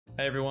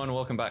Hey everyone,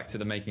 welcome back to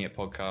the Making It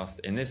podcast.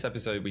 In this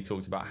episode, we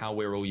talked about how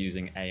we're all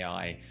using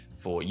AI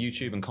for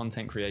YouTube and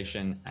content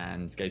creation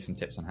and gave some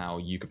tips on how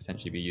you could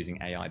potentially be using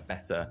AI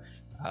better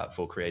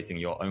for creating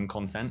your own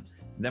content.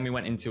 Then we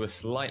went into a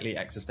slightly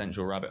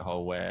existential rabbit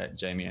hole where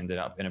Jamie ended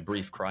up in a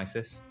brief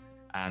crisis.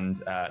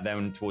 And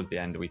then towards the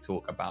end, we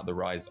talk about the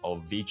rise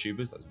of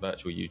VTubers, that's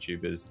virtual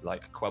YouTubers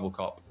like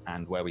Gwilym,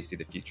 and where we see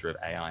the future of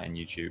AI and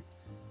YouTube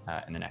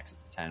in the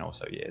next 10 or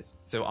so years.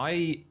 So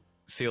I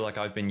feel like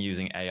I've been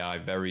using AI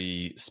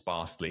very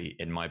sparsely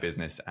in my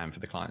business and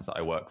for the clients that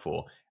I work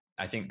for.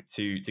 I think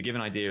to give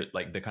an idea,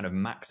 like the kind of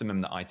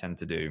maximum that I tend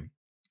to do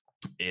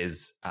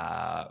is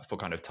for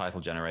kind of title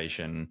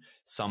generation,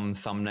 some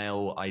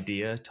thumbnail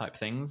idea type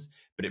things,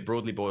 but it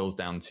broadly boils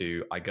down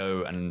to I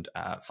go and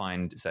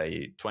find,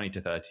 say, 20 to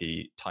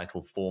 30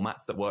 title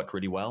formats that work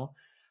really well.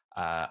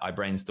 I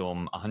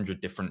brainstorm 100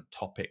 different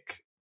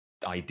topic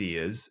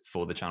ideas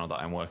for the channel that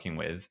I'm working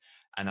with.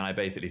 And then I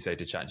basically say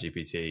to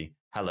ChatGPT,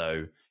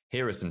 hello,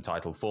 here are some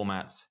title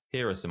formats.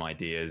 Here are some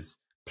ideas.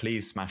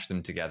 Please smash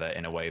them together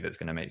in a way that's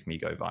going to make me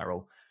go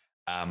viral.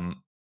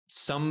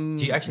 Some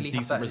Do you actually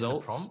decent have that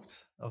results. In the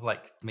prompt of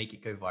like make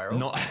it go viral?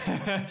 Not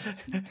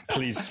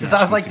please. Because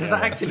I was like, does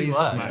that actually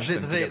work?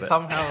 Does it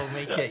somehow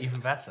make it even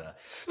better?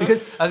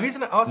 Because the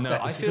reason I asked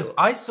that is because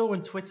I saw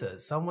on Twitter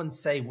someone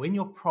say, in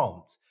your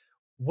prompt,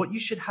 what you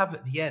should have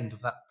at the end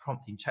of that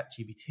prompt in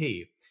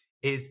ChatGPT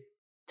is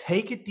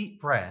take a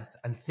deep breath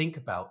and think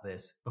about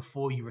this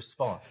before you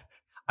respond.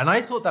 And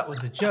I thought that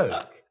was a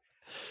joke.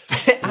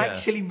 But it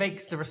actually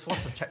makes the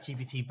response of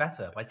ChatGPT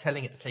better by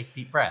telling it to take a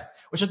deep breath,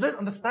 which I don't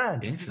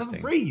understand because it doesn't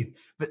breathe,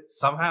 but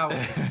somehow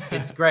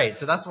it's great.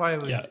 So that's why I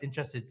was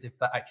interested if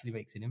that actually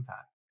makes an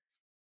impact.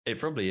 It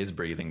probably is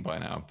breathing by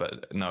now,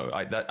 but no,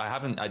 I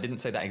didn't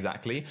say that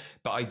exactly,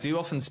 but I do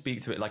often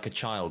speak to it like a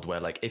child where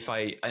like if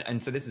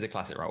and so this is a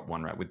classic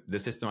one, right? With the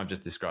system I've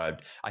just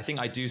described, I think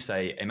I do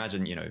say,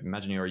 imagine you're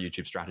a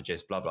YouTube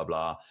strategist, blah, blah,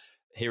 blah.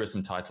 Here are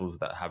some titles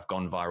that have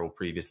gone viral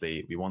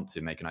previously. We want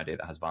to make an idea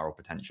that has viral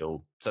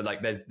potential. So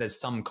like there's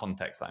some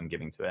context that I'm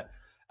giving to it.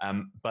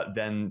 But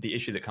then the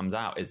issue that comes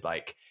out is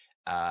like,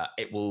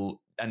 it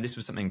will, and this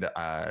was something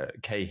that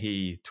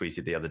he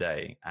tweeted the other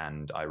day,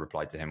 and I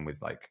replied to him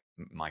with like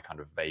my kind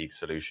of vague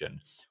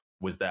solution,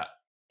 was that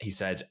he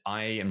said,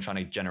 I am trying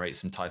to generate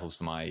some titles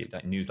for my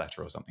like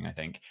newsletter or something, I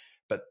think,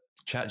 but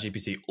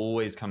ChatGPT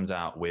always comes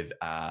out with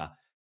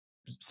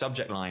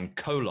subject line :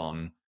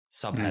 subheading.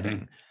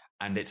 Mm-hmm.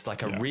 And it's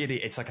like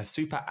it's like a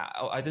super,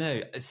 I don't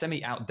know, a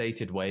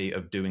semi-outdated way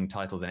of doing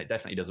titles, and it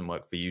definitely doesn't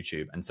work for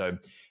YouTube. And so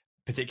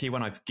particularly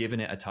when I've given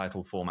it a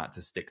title format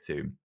to stick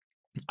to,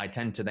 I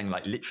tend to then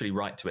like literally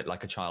write to it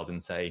like a child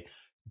and say,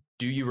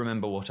 do you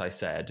remember what I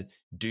said?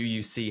 Do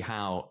you see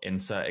how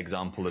insert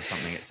example of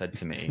something it said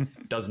to me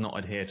does not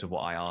adhere to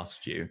what I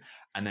asked you?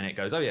 And then it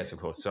goes, oh yes, of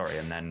course, sorry.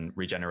 And then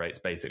regenerates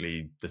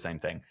basically the same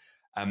thing.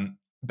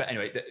 But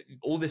anyway,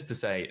 all this to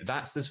say,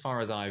 that's as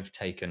far as I've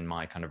taken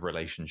my kind of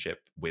relationship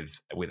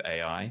with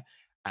AI.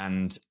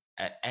 And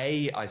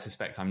A, I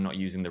suspect I'm not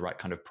using the right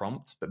kind of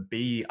prompts, but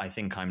B, I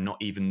think I'm not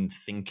even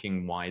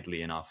thinking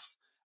widely enough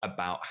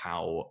about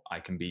how I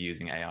can be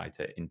using AI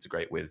to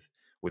integrate with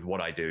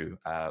what I do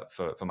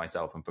for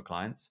myself and for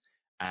clients.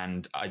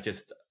 And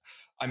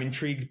I'm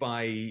intrigued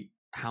by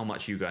how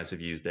much you guys have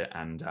used it.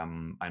 And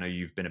I know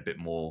you've been a bit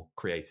more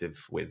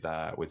creative with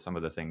some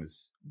of the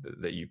things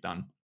that you've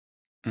done.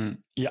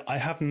 Yeah, I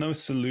have no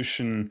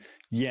solution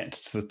yet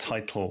to the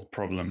title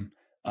problem.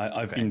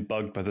 I've been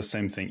bugged by the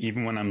same thing.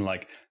 Even when I'm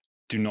like,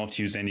 do not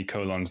use any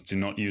colons, do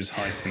not use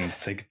hyphens,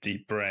 take a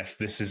deep breath.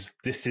 This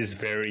is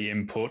very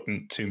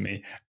important to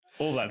me.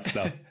 All that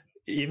stuff.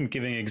 Even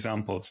giving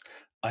examples.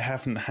 I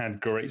haven't had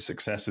great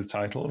success with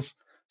titles.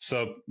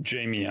 So,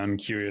 Jamie, I'm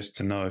curious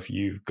to know if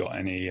you've got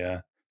any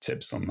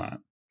tips on that.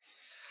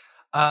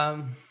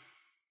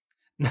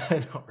 No,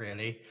 not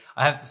really.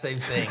 I have the same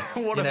thing.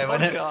 What a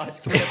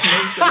podcast with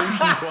no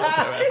solutions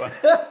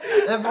whatsoever.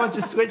 Everyone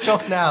just switch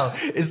off now.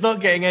 It's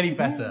not getting any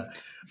better.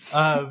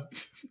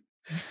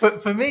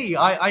 But for me,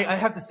 I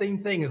have the same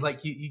thing as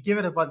like you give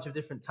it a bunch of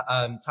different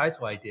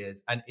title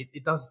ideas and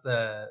it does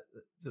the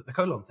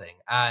colon thing.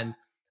 And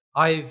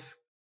I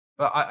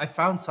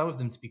found some of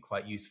them to be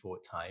quite useful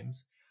at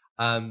times.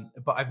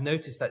 But I've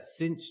noticed that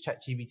since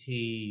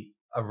ChatGPT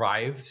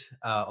arrived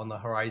on the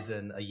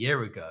horizon a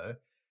year ago,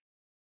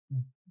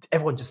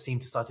 everyone just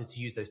seemed to started to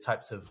use those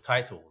types of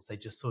titles. They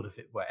just sort of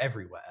were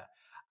everywhere.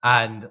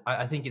 And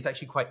I think it's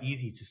actually quite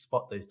easy to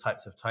spot those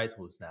types of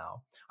titles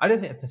now. I don't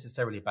think that's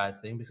necessarily a bad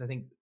thing because I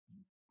think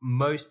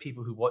most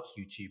people who watch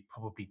YouTube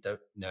probably don't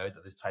know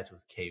that those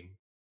titles came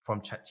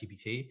from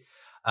ChatGPT.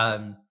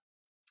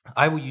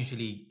 I will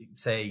usually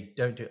say,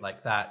 don't do it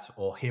like that,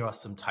 or here are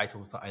some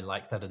titles that I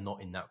like that are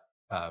not in that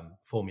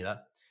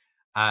formula.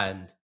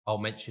 And I'll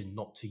mention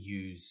not to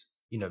use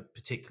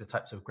particular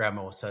types of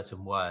grammar or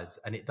certain words,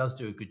 and it does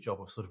do a good job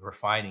of sort of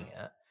refining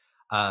it.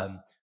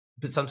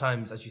 But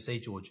sometimes, as you say,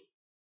 George,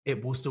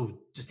 it will still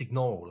just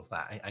ignore all of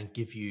that and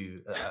give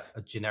you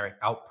a generic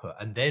output.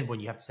 And then when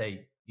you have to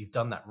say, you've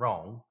done that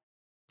wrong,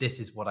 this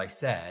is what I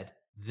said,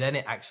 then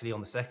it actually on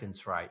the second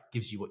try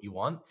gives you what you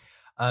want.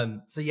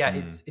 So yeah,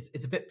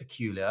 it's a bit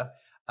peculiar.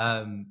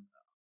 I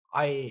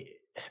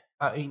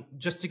mean,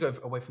 just to go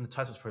away from the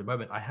titles for a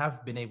moment, I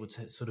have been able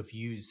to sort of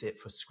use it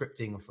for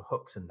scripting and for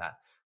hooks and that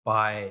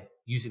by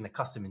using the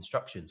custom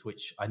instructions,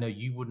 which I know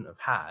you wouldn't have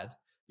had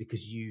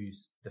because you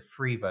use the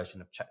free version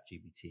of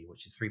ChatGPT,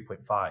 which is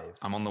 3.5.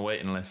 I'm on the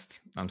waiting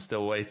list. I'm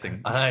still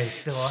waiting. I'm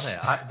still on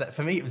it.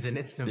 For me, it was an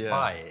instant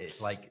buy.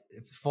 Like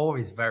 4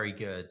 is very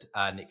good,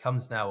 and it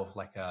comes now with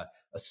like a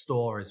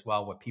store as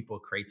well where people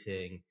are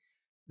creating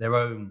their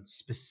own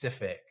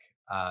specific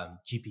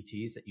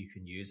GPTs that you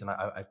can use, and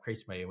I've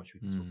created my own, which we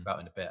can talk about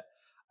in a bit.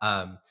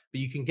 But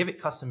you can give it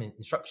custom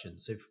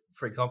instructions. So,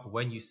 for example,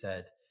 when you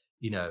said,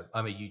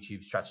 I'm a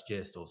YouTube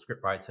strategist or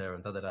scriptwriter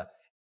and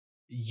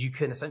you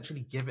can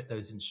essentially give it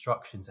those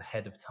instructions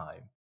ahead of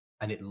time,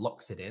 and it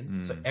locks it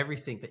in. So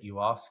everything that you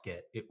ask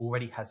it, it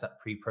already has that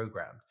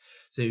pre-programmed.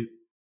 So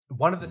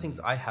one of the things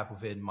I have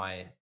within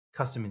my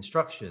custom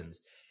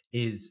instructions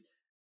is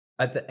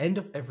at the end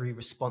of every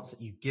response that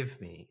you give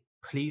me,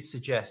 please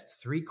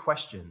suggest 3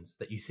 questions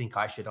that you think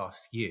I should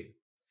ask you.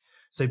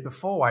 So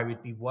before I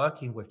would be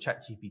working with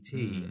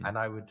ChatGPT and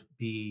I would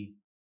be,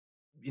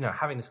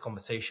 having this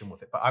conversation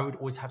with it, but I would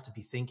always have to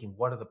be thinking,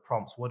 what are the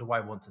prompts? What do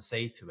I want to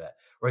say to it?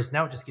 Whereas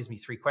now it just gives me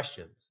 3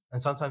 questions.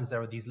 And sometimes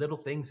there are these little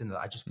things in there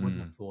that I just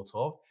wouldn't have thought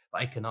of that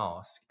I can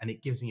ask, and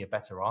it gives me a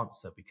better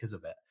answer because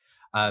of it.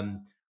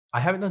 I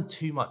haven't done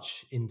too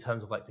much in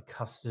terms of like the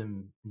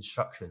custom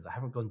instructions. I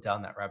haven't gone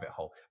down that rabbit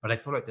hole, but I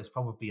feel like there's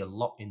probably a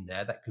lot in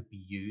there that could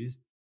be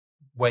used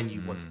when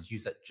you wanted to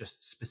use that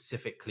just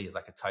specifically as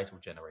like a title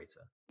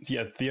generator.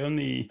 Yeah, the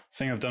only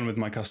thing I've done with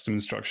my custom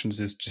instructions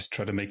is just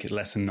try to make it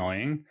less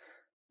annoying.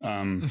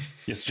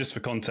 Yes, just for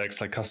context,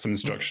 like custom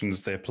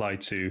instructions, they're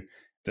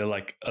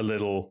like a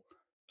little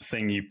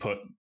thing you put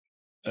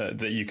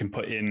that you can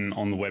put in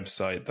on the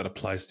website that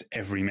applies to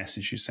every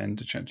message you send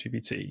to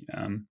ChatGPT.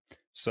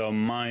 So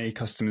my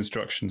custom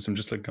instructions, I'm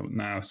just looking up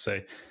now,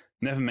 say,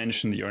 never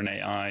mention that you're an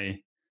AI,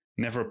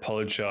 never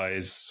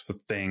apologize for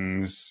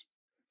things,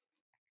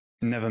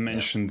 never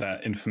mention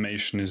that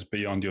information is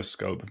beyond your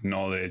scope of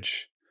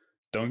knowledge,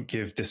 don't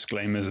give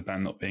disclaimers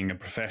about not being a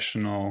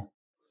professional,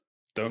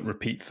 don't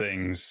repeat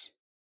things,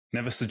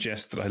 never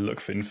suggest that I look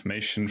for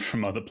information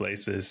from other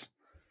places.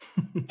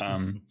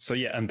 So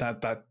yeah, and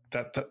that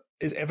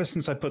is, ever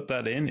since I put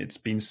that in, it's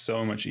been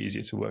so much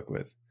easier to work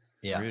with.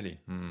 Yeah. Really?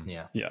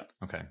 Yeah.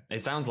 Okay.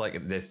 It sounds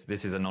like this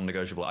is a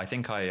non-negotiable. I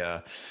think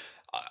I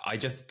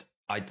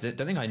don't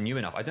think I knew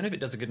enough. I don't know if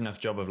it does a good enough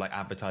job of like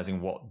advertising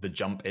what the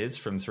jump is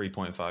from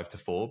 3.5 to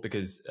 4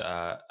 because,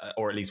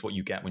 or at least what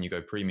you get when you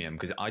go premium.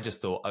 Because I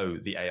just thought, oh,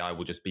 the AI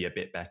will just be a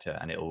bit better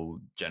and it'll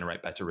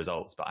generate better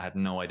results. But I had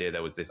no idea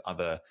there was this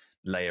other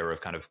layer of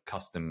kind of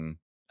custom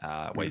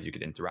ways you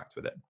could interact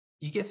with it.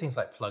 You get things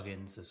like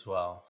plugins as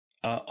well.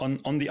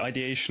 On the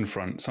ideation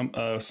front,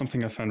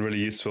 something I found really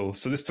useful.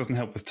 So this doesn't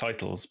help with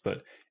titles,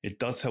 but it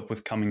does help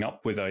with coming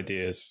up with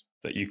ideas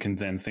that you can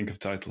then think of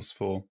titles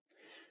for.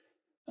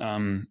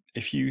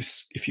 If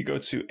you go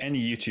to any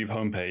YouTube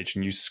homepage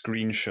and you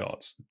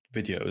screenshot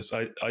videos,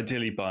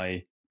 ideally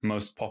by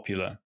most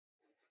popular,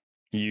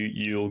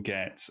 you'll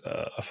get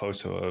a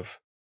photo of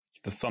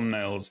the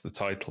thumbnails, the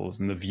titles,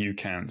 and the view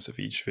counts of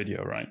each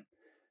video, right?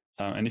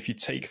 And if you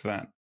take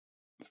that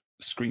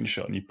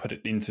screenshot and you put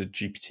it into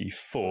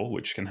GPT-4,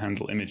 which can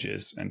handle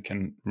images and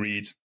can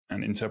read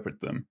and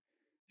interpret them,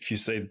 if you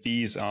say,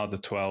 these are the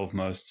 12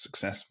 most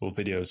successful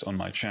videos on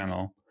my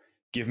channel,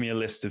 give me a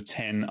list of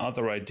 10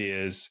 other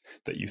ideas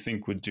that you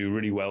think would do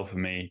really well for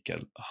me,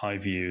 get high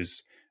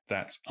views,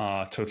 that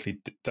are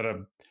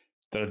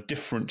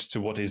different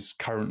to what is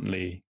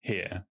currently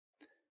here.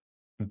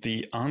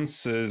 The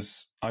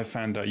answers I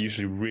found are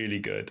usually really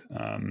good.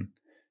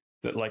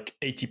 That like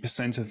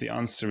 80% of the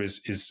answer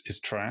is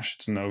trash,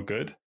 it's no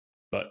good,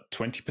 but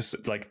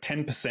 20%, like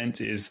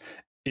 10% is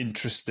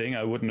interesting.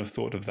 I wouldn't have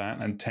thought of that,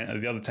 and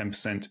the other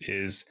 10%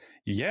 is,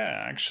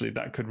 yeah, actually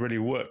that could really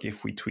work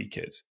if we tweak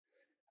it.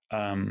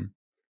 And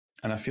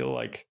I feel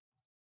like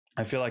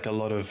a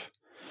lot of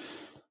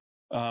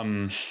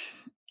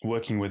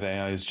working with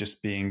AI is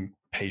just being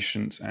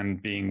patient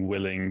and being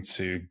willing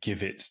to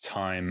give it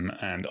time.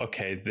 And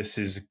okay, this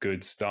is a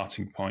good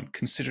starting point,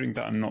 considering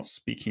that I'm not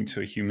speaking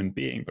to a human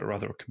being, but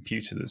rather a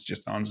computer that's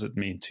just answered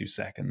me in 2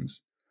 seconds.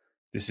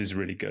 This is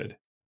really good.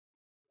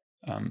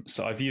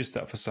 So I've used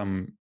that for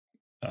some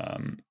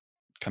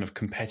kind of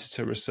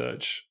competitor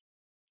research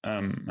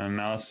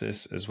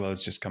analysis, as well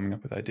as just coming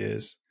up with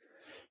ideas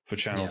for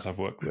channels I've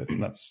worked with.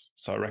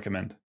 So I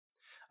recommend.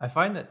 I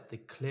find that the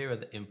clearer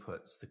the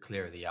inputs, the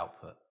clearer the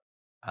output.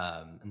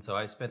 And so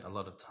I spent a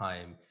lot of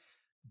time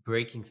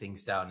breaking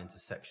things down into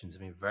sections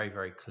and being very,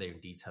 very clear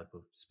and detailed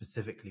with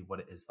specifically what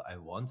it is that I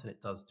want. And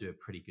it does do a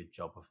pretty good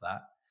job of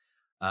that.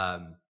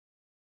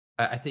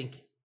 I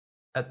think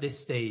at this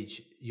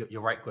stage,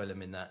 you're right,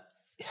 Gwilym, in that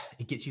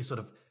it gets you sort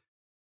of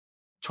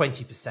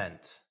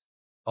 20%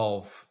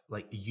 of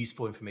like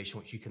useful information,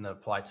 which you can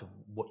apply to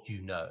what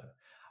you know.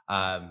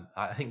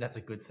 I think that's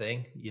a good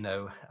thing,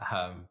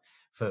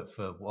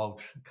 for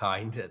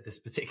worldkind at this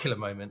particular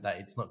moment, that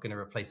it's not going to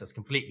replace us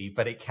completely,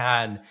 but it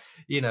can,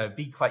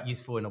 be quite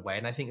useful in a way.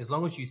 And I think as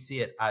long as you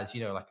see it as,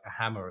 like a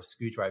hammer or a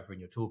screwdriver in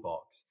your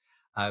toolbox,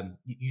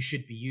 you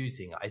should be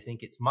using it. I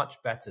think it's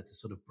much better to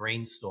sort of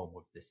brainstorm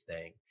with this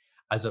thing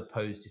as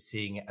opposed to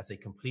seeing it as a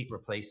complete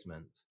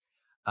replacement.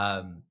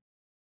 And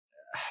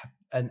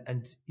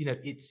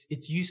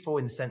it's useful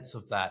in the sense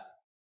of that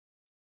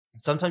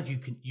sometimes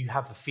you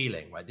have a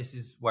feeling, right? This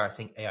is where I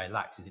think AI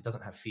lacks, is it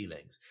doesn't have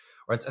feelings.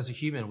 Whereas as a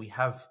human, we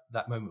have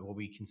that moment where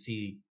we can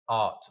see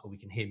art, or we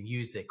can hear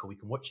music, or we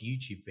can watch a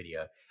YouTube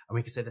video, and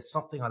we can say, there's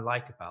something I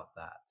like about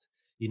that.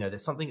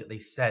 There's something that they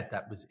said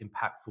that was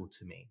impactful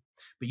to me,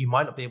 but you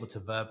might not be able to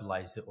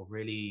verbalize it or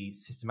really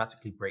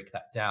systematically break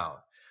that down.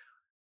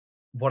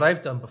 What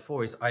I've done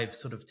before is I've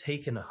sort of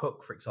taken a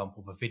hook, for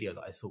example, of a video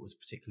that I thought was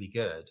particularly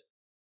good,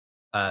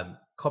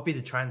 copy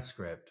the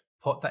transcript,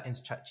 put that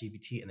into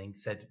ChatGPT, and then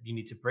said, you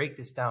need to break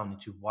this down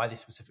into why they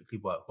specifically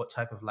work. What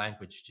type of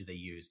language do they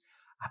use?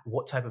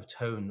 What type of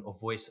tone or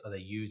voice are they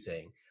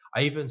using?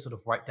 I even sort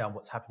of write down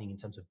what's happening in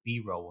terms of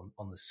B-roll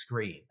on the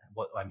screen,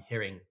 what I'm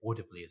hearing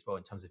audibly as well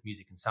in terms of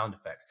music and sound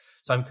effects.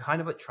 So I'm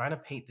kind of like trying to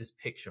paint this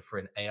picture for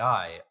an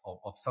AI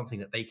of something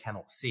that they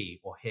cannot see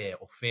or hear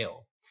or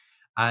feel.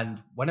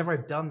 And whenever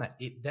I've done that,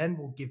 it then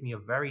will give me a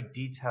very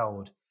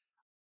detailed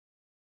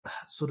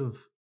sort of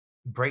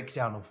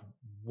breakdown of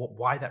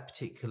why that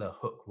particular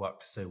hook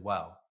worked so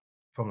well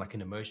from like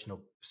an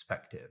emotional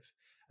perspective,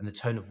 and the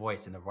tone of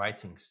voice and the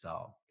writing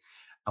style.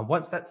 And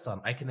once that's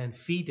done, I can then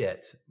feed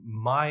it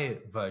my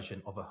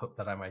version of a hook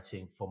that I'm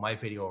writing for my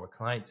video or a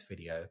client's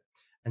video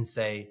and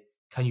say,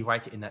 can you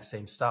write it in that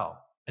same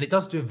style? And it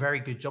does do a very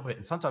good job of it.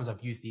 And sometimes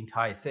I've used the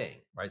entire thing,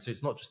 right? So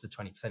it's not just the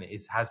 20%,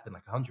 it has been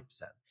like 100%.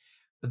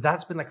 But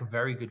that's been like a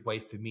very good way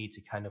for me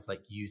to kind of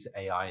like use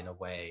AI in a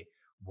way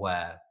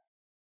where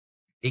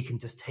it can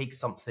just take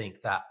something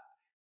that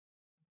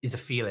is a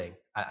feeling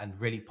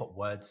and really put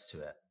words to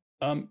it.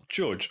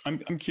 George,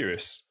 I'm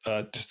curious,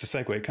 just to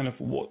segue, kind of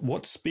what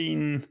was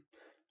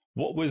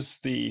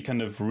the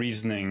kind of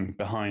reasoning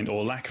behind,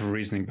 or lack of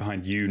reasoning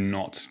behind, you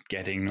not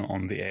getting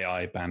on the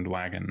AI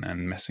bandwagon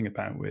and messing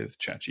about with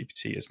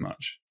ChatGPT as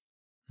much?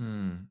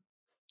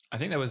 I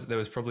think there was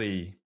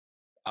probably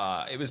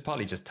it was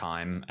partly just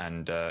time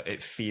and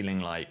it feeling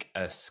like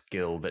a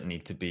skill that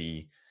needs to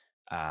be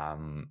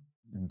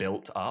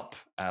built up,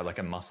 like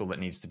a muscle that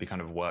needs to be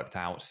kind of worked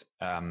out,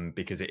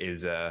 because it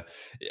is I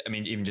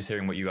mean, even just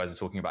hearing what you guys are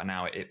talking about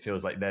now, it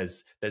feels like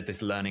there's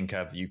this learning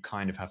curve that you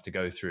kind of have to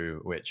go through,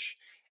 which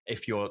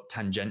if you're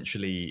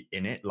tangentially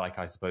in it, like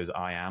I suppose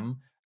I am,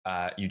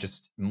 you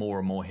just more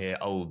and more hear,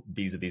 oh,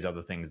 these are these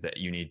other things that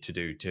you need to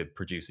do to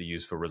produce a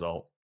useful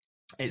result.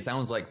 It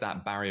sounds like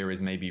that barrier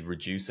is maybe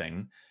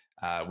reducing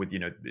with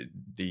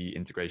the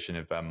integration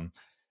of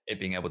it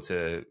being able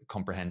to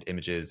comprehend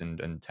images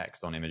and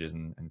text on images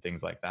and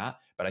things like that.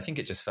 But I think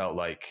it just felt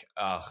like,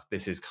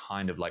 this is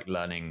kind of like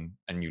learning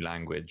a new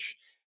language.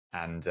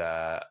 And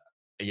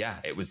yeah,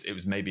 it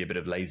was maybe a bit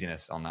of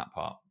laziness on that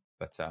part.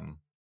 But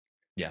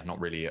yeah,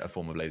 not really a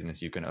form of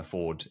laziness you can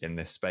afford in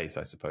this space,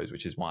 I suppose,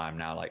 which is why I'm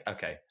now like,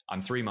 okay,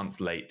 I'm 3 months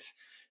late,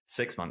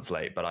 6 months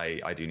late, but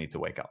I do need to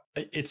wake up.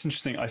 It's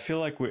interesting. I feel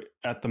like we're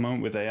at the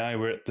moment with AI,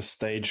 we're at the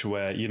stage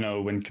where,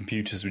 when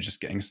computers were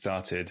just getting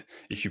started,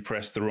 if you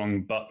pressed the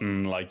wrong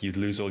button, like you'd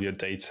lose all your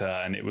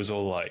data. And it was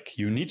all like,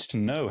 you need to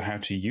know how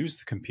to use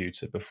the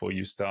computer before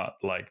you start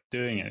like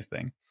doing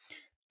anything.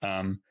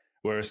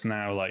 Whereas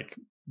now, like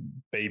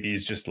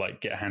babies just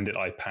like get handed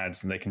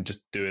iPads and they can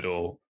just do it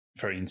all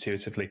very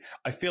intuitively.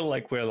 I feel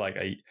like we're like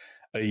a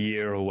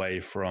year away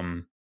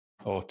from,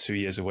 or 2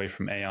 years away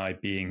from AI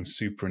being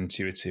super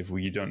intuitive,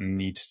 where you don't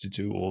need to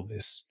do all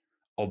this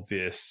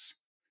obvious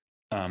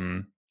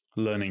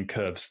learning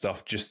curve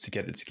stuff just to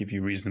get it to give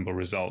you reasonable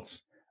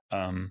results.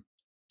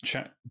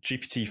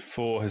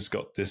 GPT-4 has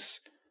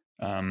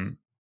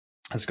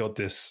got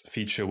this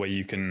feature where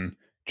you can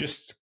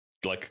just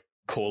like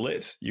call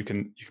it. You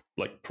can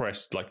like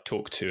press like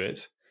talk to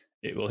it.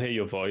 It will hear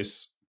your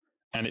voice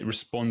and it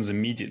responds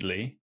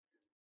immediately.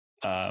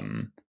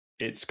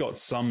 It's got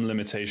some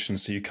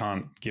limitations, so you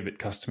can't give it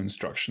custom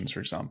instructions, for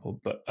example.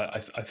 But I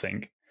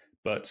think,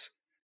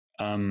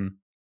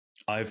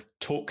 I've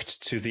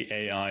talked to the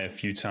AI a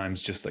few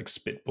times, just like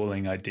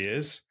spitballing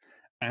ideas,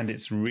 and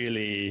it's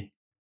really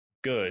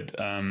good.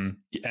 And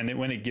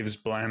when it gives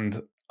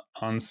bland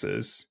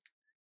answers,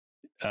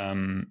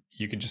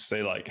 you can just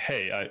say like,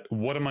 "Hey,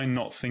 what am I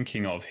not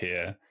thinking of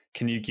here?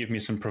 Can you give me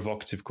some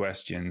provocative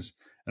questions?"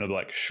 And I'll be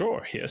like,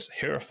 sure, here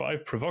are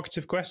 5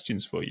 provocative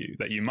questions for you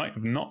that you might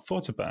have not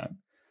thought about.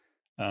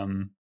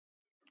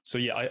 So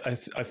yeah,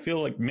 I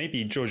feel like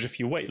maybe, George, if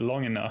you wait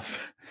long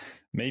enough,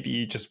 maybe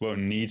you just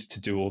won't need to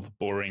do all the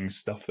boring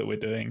stuff that we're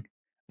doing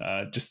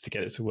just to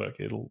get it to work.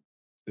 It'll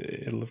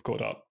have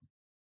caught up.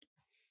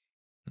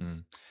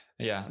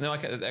 Yeah, no, I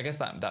guess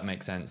that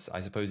makes sense. I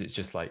suppose it's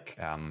just like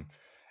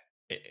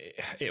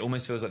it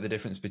almost feels like the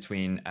difference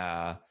between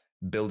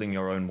building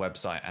your own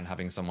website and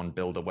having someone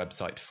build a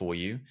website for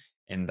you,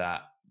 in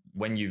that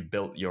when you've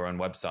built your own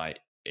website,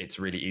 it's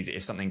really easy.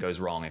 If something goes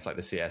wrong, if like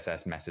the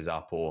CSS messes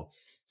up or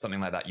something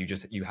like that,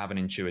 you have an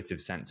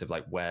intuitive sense of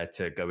like where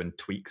to go and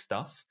tweak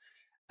stuff.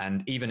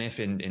 And even if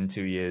in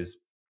 2 years,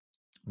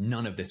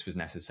 none of this was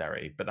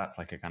necessary, but that's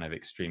like a kind of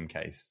extreme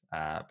case.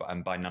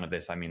 And by none of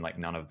this, I mean like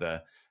none of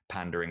the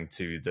pandering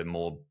to the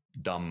more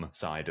dumb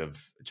side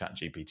of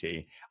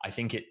ChatGPT. I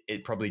think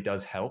it probably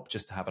does help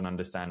just to have an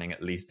understanding,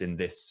 at least in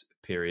this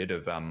period,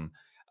 of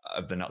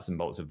the nuts and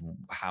bolts of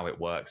how it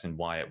works and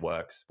why it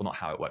works. Well, not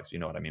how it works, you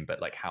know what I mean,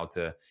 but like how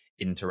to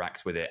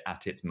interact with it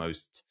at its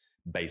most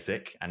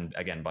basic. And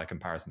again, by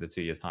comparison to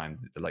 2 years' time,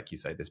 like you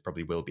say, this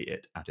probably will be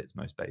it at its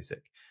most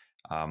basic.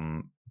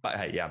 But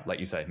hey, yeah, like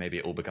you say, maybe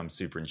it all becomes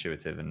super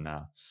intuitive, and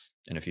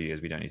in a few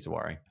years we don't need to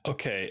worry.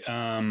 Okay,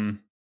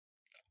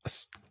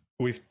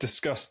 we've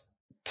discussed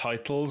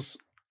titles,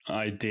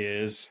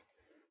 ideas,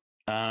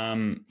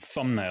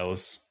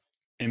 thumbnails,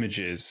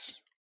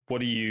 images.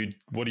 What are you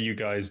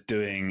guys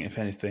doing, if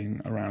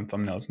anything, around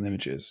thumbnails and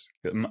images?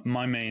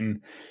 My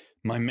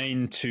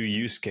main two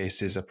use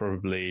cases are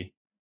probably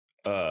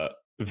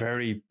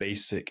very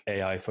basic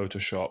AI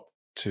Photoshop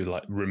to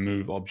like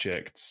remove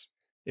objects,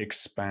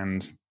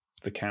 expand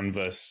the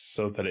canvas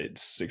so that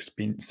it's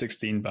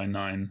 16 by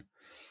 9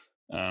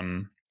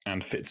 and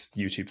fits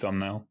the YouTube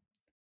thumbnail.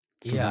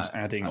 Sometimes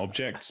adding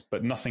objects,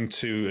 but nothing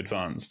too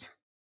advanced.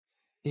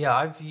 Yeah,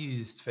 I've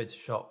used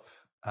Photoshop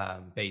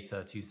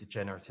beta to use the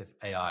generative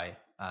AI,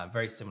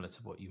 very similar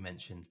to what you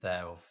mentioned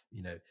there of,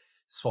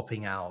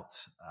 swapping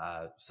out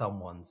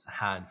someone's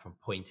hand from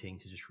pointing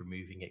to just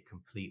removing it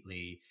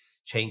completely,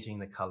 changing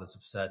the colors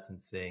of certain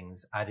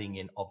things, adding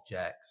in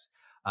objects.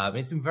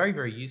 It's been very,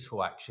 very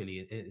useful,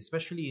 actually,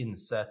 especially in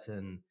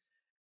certain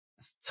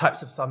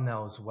types of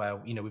thumbnails where,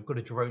 we've got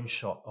a drone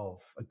shot of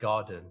a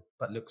garden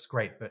that looks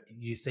great, but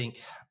you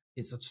think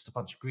it's just a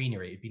bunch of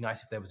greenery. It'd be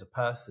nice if there was a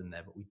person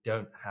there, but we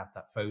don't have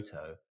that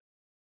photo.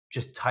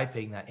 Just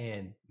typing that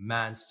in,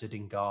 man stood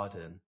in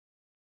garden,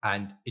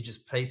 and it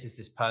just places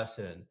this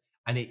person,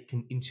 and it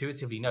can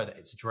intuitively know that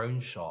it's a drone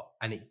shot,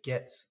 and it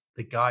gets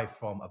the guy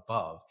from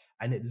above,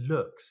 and it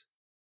looks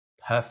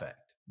perfect.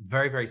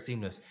 Very, very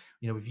seamless.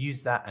 We've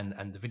used that,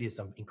 and the video's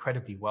done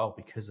incredibly well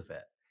because of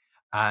it.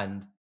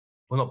 And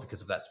well, not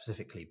because of that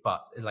specifically,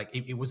 but like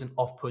it wasn't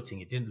off-putting.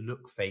 It didn't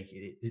look fake.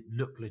 It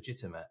looked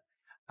legitimate.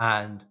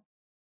 And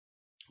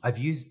I've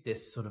used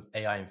this sort of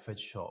AI in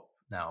Photoshop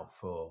now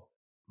for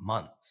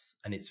months,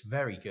 and it's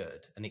very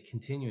good, and it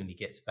continually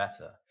gets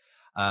better.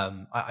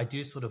 I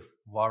do sort of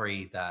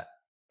worry that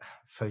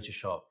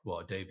Photoshop,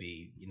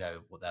 Adobe,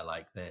 what they're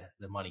like, they're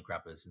money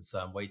grabbers. And so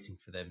I'm waiting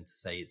for them to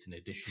say it's an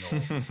additional,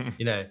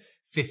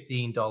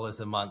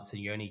 $15 a month,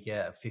 and you only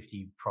get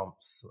 50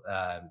 prompts.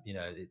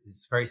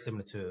 It's very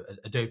similar to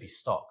Adobe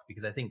stock,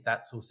 because I think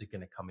that's also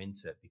going to come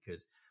into it,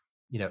 because,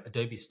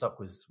 Adobe stock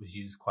was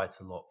used quite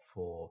a lot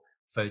for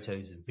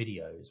photos and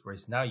videos,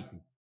 whereas now you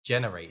can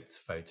generate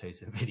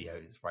photos and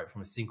videos right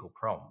from a single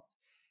prompt.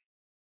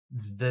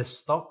 The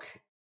stock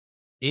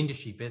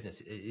industry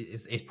business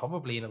is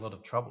probably in a lot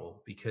of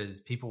trouble,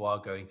 because people are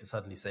going to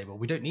suddenly say, well,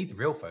 we don't need the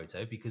real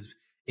photo, because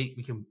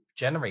we can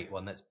generate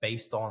one that's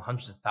based on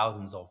hundreds of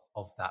thousands of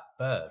that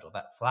bird or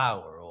that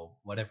flower or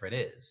whatever it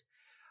is.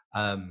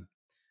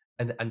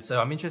 And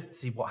so I'm interested to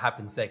see what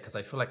happens there, because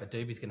I feel like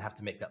Adobe's going to have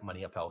to make that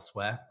money up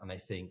elsewhere. And I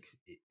think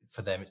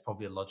for them, it's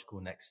probably a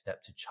logical next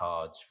step to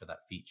charge for that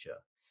feature.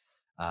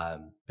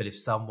 But if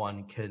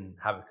someone can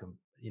have a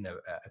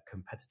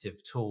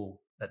competitive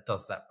tool that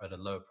does that at a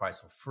lower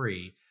price or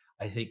free,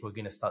 I think we're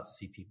going to start to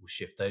see people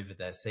shift over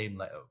there. Same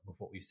like with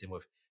what we've seen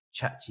with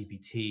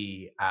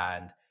ChatGPT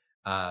and,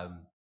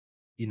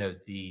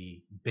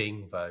 the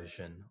Bing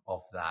version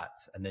of that.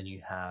 And then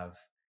you have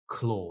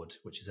Claude,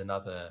 which is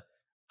another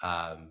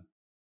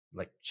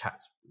like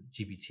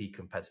ChatGPT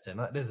competitor.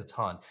 And there's a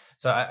ton.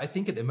 So I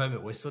think at the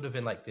moment we're sort of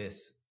in like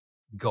this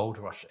gold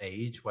rush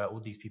age where all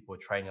these people are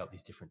trying out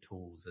these different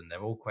tools, and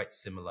they're all quite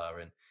similar,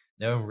 and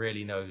no one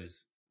really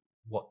knows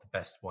what the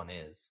best one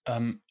is.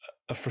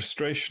 A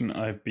frustration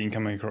I've been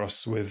coming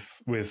across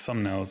with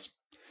thumbnails,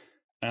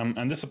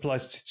 and this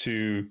applies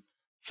to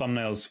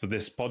thumbnails for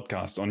this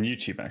podcast on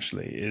YouTube,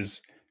 actually,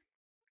 is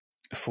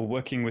for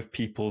working with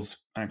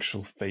people's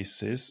actual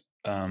faces.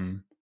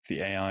 The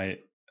AI,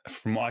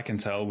 from what I can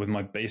tell, with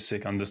my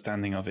basic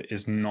understanding of it,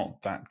 is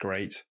not that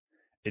great.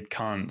 It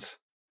can't.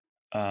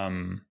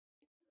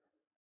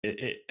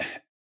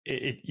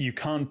 You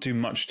can't do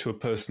much to a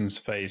person's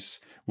face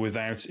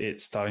without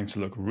it starting to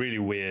look really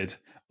weird,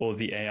 or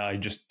the AI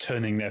just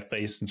turning their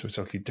face into a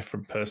totally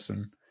different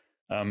person,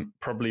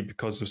 probably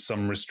because of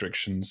some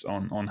restrictions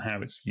on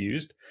how it's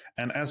used.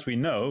 And as we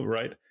know,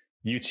 right,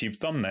 YouTube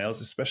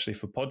thumbnails, especially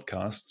for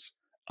podcasts,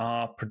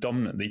 are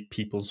predominantly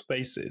people's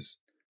faces.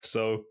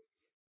 So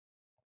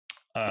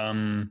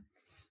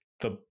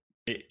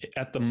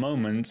at the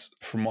moment,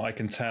 from what I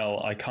can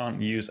tell, I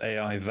can't use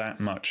AI that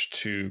much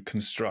to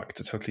construct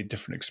a totally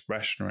different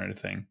expression or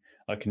anything.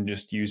 I can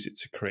just use it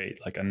to create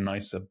like a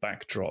nicer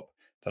backdrop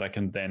that I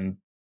can then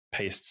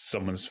paste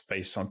someone's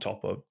face on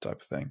top of,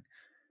 type of thing.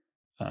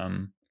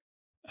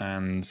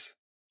 And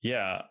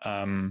yeah,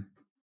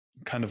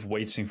 kind of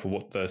waiting for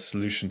what the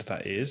solution to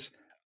that is.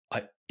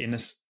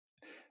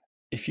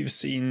 If you've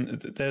seen,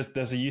 there's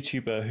a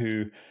YouTuber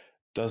who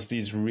does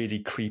these really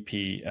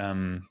creepy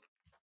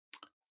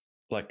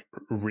like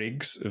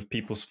rigs of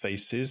people's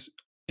faces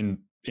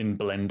in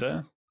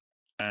Blender,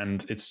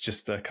 and it's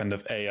just a kind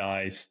of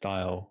AI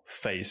style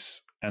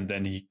face, and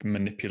then he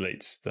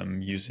manipulates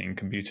them using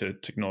computer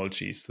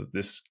technology so that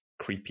this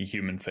creepy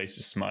human face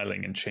is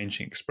smiling and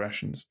changing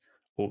expressions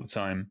all the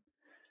time.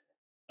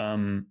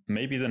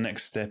 Maybe the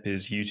next step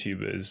is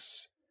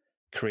YouTubers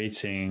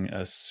creating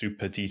a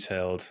super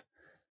detailed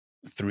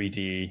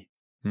 3D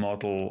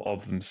model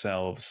of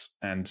themselves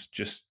and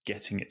just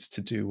getting it to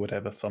do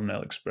whatever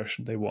thumbnail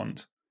expression they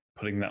want,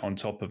 putting that on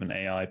top of an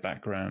AI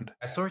background.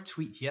 I saw a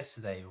tweet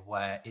yesterday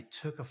where it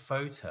took a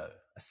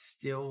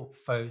still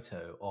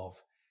photo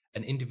of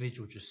an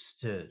individual just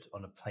stood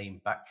on a plain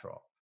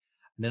backdrop.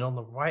 And then on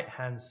the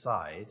right-hand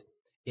side,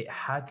 it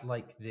had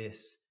like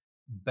this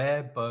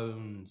bare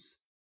bones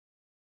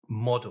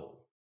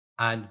model,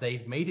 and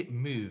they've made it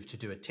move to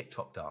do a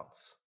TikTok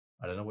dance.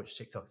 I don't know which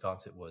TikTok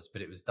dance it was,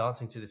 but it was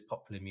dancing to this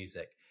popular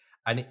music.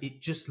 And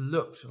it just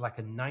looked like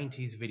a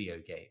 90s video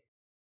game.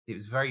 It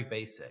was very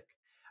basic.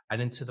 And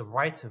then to the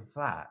right of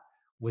that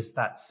was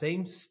that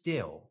same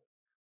still,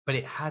 but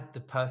it had the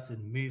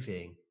person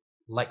moving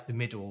like the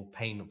middle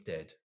pane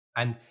did.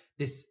 And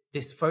this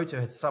photo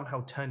had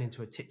somehow turned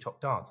into a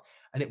TikTok dance.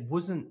 And it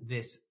wasn't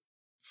this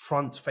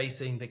front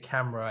facing the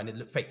camera and it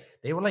looked fake.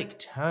 They were like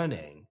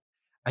turning,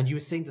 and you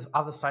were seeing this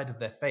other side of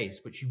their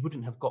face, which you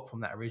wouldn't have got from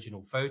that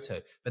original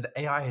photo. But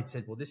the AI had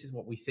said, well, this is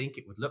what we think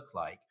it would look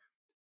like.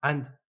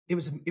 And it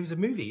was a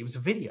movie. It was a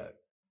video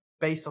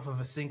based off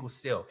of a single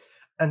still.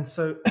 And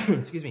so,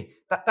 excuse me,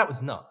 that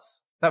was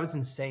nuts. That was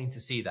insane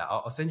to see that.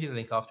 I'll send you the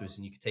link afterwards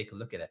and you can take a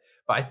look at it.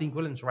 But I think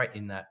Gwilym's right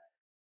in that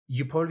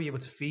you'll probably be able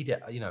to feed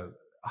it,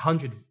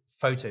 100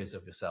 photos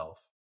of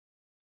yourself.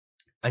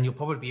 And you'll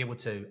probably be able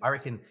to, I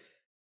reckon,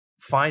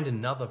 find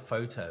another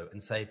photo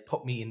and say,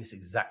 put me in this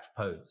exact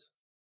pose.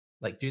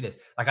 Like, do this.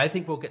 Like, I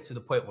think we'll get to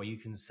the point where you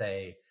can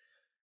say,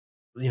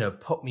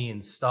 put me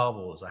in Star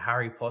Wars or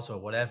Harry Potter or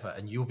whatever,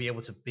 and you'll be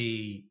able to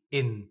be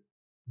in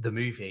the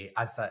movie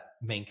as that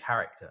main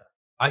character.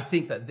 I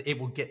think that it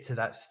will get to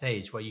that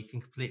stage where you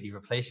can completely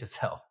replace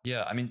yourself.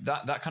 Yeah, I mean,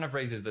 that kind of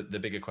raises the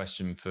bigger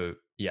question for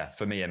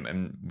me,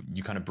 and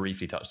you kind of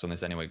briefly touched on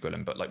this anyway,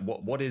 Gwilym, but like,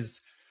 what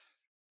is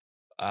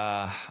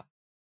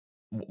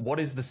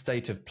the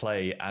state of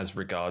play as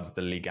regards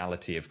the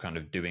legality of kind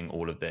of doing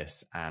all of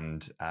this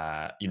and,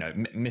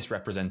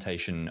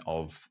 misrepresentation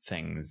of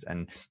things?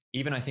 And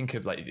even I think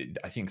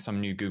some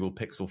new Google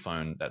Pixel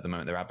phone at the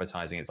moment they're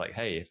advertising, it's like,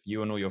 hey, if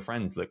you and all your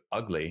friends look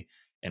ugly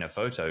in a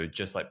photo,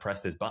 just like press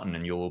this button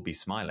and you'll all be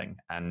smiling.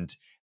 And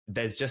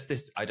there's just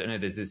this, I don't know,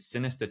 there's this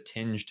sinister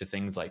tinge to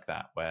things like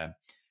that where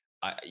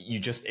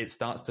it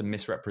starts to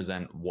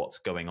misrepresent what's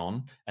going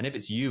on. And if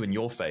it's you and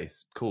your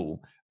face,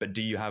 cool. But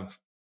do you have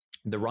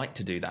the right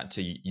to do that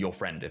to your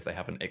friend if they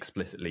haven't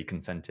explicitly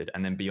consented?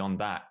 And then beyond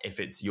that, if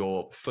it's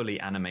you're fully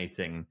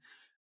animating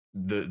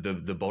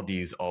the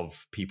bodies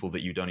of people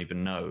that you don't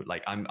even know,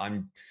 like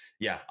I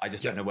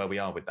just don't know where we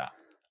are with that.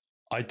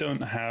 I think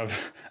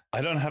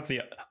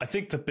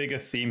the bigger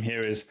theme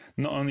here is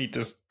not only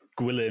does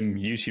Gwilym,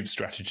 YouTube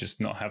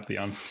strategist, not have the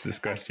answer to this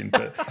question,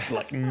 but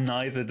like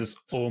neither does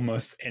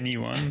almost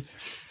anyone.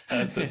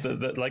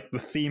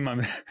 The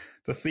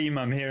theme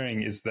I'm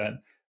hearing is that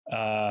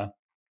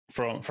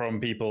from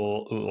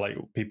people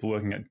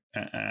working at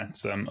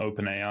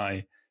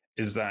OpenAI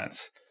is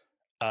that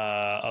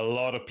a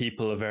lot of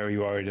people are very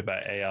worried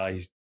about AI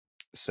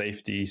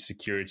safety,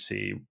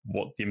 security,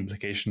 what the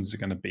implications are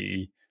going to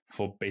be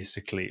for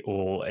basically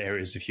all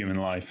areas of human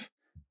life.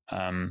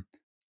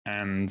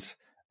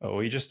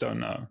 We just don't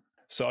know.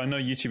 So I know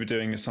YouTube are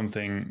doing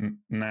something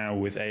now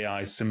with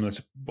AI similar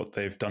to what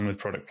they've done with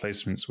product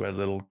placements, where a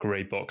little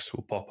gray box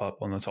will pop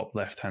up on the top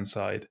left-hand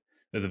side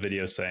of the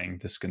video saying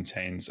this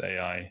contains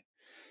AI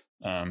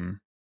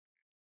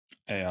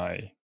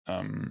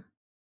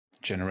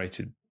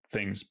generated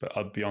things.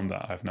 But beyond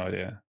that, I have no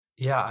idea.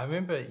 Yeah, I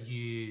remember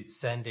you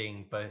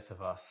sending both of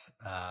us,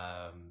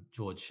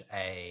 George,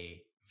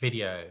 a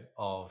video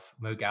of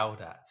Mo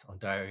Gawdat on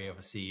Diary of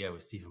a CEO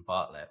with Stephen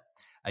Bartlett.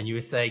 And you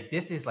were saying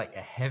this is like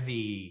a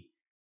heavy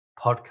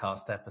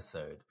podcast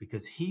episode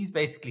because he's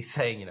basically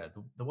saying,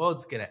 the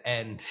world's going to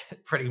end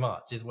pretty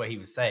much is what he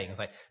was saying. It's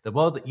like the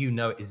world that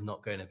is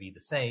not going to be the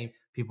same.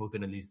 People are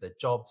going to lose their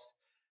jobs.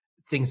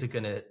 Things are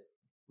going to,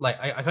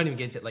 I can't even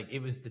get into it. Like,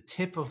 it was the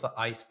tip of the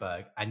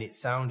iceberg and it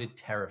sounded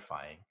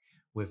terrifying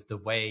with the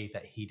way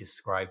that he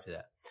described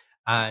it.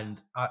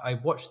 And I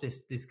watched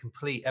this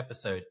complete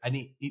episode and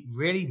it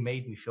really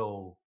made me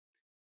feel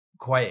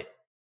quite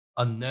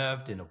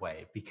unnerved in a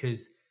way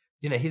because,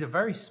 he's a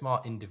very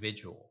smart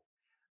individual.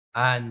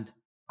 And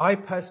I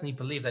personally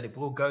believe that it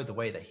will go the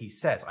way that he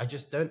says. I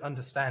just don't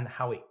understand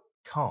how it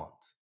can't.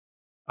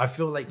 I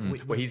feel like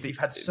we've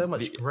had so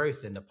much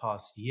growth in the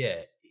past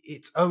year.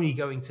 It's only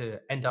going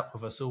to end up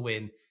with us all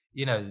in,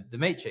 the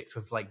Matrix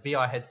with like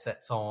VR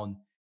headsets on,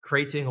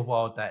 creating a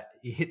world that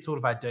it hits all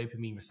of our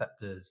dopamine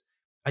receptors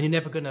and you're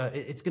never gonna.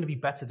 It's gonna be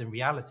better than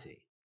reality.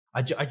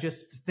 I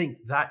just think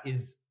that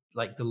is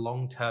like the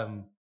long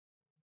term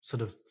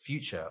sort of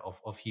future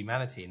of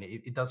humanity, and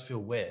it does feel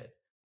weird.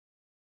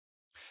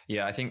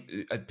 Yeah, I think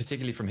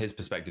particularly from his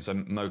perspective. So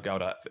Mo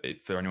Gaudat,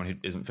 for anyone who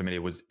isn't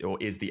familiar, was or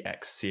is the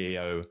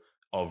ex-CEO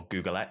of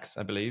Google X,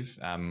 I believe,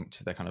 which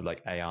is their kind of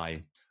like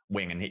AI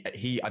wing. And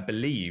he I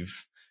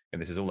believe,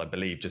 and this is all I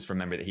believe, just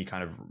remember that he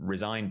kind of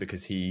resigned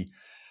because he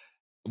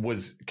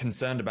was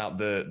concerned about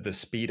the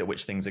speed at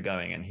which things are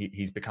going, and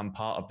he's become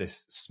part of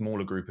this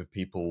smaller group of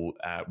people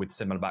with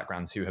similar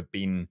backgrounds who have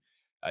been,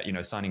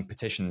 signing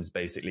petitions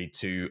basically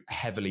to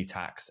heavily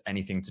tax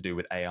anything to do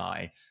with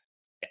AI,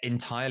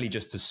 entirely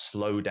just to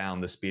slow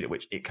down the speed at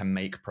which it can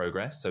make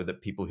progress, so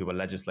that people who are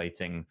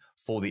legislating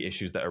for the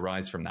issues that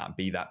arise from that,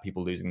 be that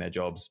people losing their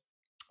jobs,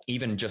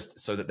 even just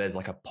so that there's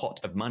like a pot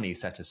of money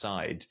set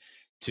aside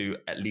to,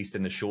 at least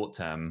in the short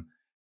term,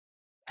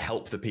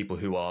 help the people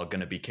who are going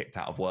to be kicked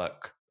out of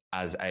work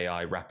as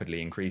AI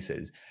rapidly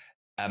increases.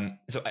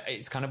 So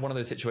it's kind of one of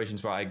those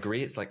situations where I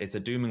agree, it's like it's a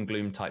doom and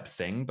gloom type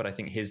thing, but I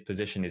think his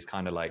position is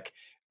kind of like,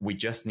 we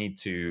just need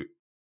to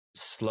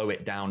slow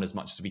it down as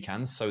much as we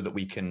can so that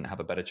we can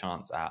have a better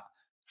chance at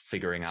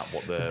figuring out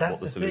what the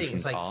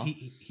solutions are.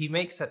 He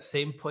makes that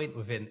same point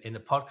in the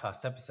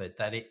podcast episode,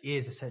 that it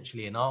is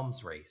essentially an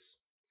arms race,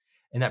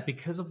 and that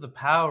because of the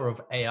power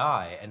of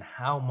AI and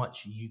how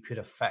much you could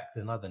affect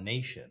another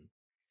nation,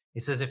 he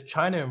says if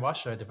China and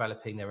Russia are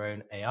developing their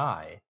own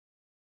AI,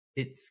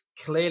 it's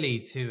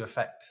clearly to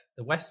affect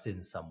the West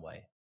in some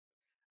way.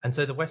 And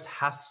so the West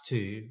has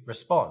to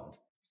respond.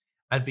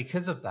 And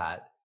because of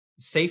that,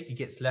 safety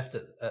gets left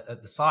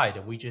at the side,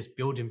 and we just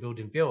build and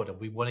build and build. And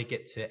we want to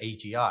get to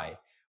AGI,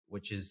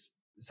 which is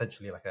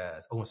essentially like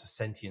almost a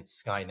sentient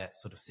Skynet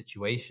sort of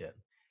situation.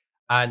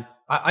 And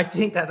I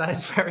think that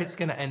is where it's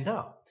going to end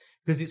up.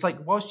 Because it's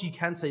like, whilst you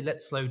can say,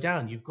 let's slow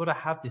down, you've got to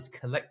have this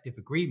collective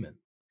agreement.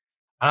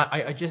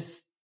 I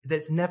just,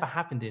 that's never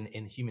happened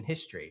in human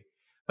history.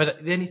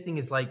 But the only thing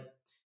is, like,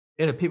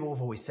 people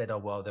have always said, oh,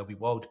 well, there'll be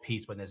world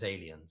peace when there's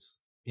aliens.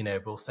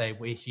 We'll say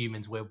we're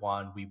humans, we're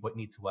one, we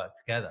need to work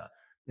together.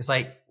 It's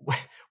like,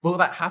 will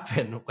that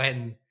happen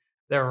when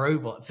there are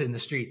robots in the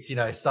streets,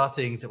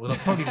 starting to, well,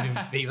 it'll probably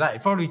be that.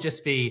 It'd probably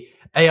just be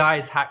AI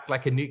has hacked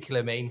like a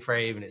nuclear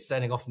mainframe and it's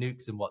sending off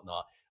nukes and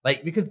whatnot.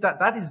 Like, because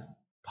that is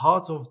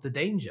part of the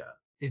danger,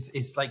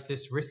 is like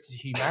this risk to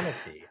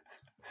humanity.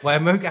 Where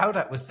Mo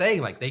Gaudat was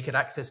saying, like, they could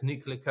access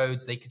nuclear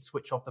codes, they could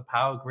switch off the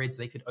power grids,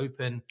 they could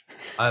open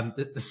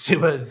the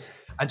sewers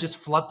and just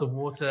flood the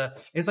water.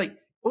 It's like,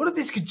 all of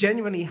this could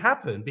genuinely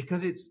happen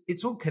because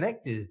it's all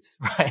connected,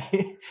 right?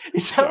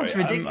 It sounds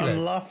ridiculous.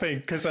 I'm laughing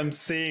because I'm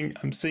seeing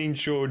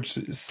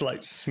George's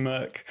slight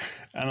smirk,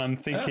 and I'm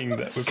thinking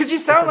that because you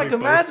sound like a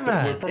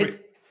madman.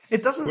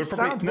 It doesn't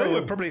sound real.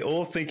 We're probably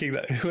all thinking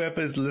that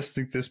whoever's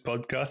listening to this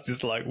podcast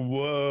is like,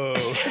 whoa.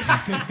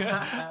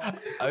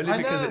 Only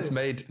because it's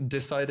made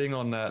deciding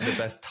on the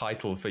best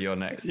title for your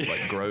next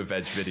like Grow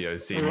Veg video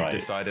seem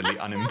decidedly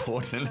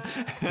unimportant.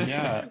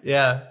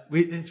 Yeah.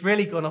 It's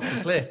really gone off the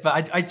cliff.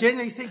 But I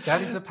genuinely think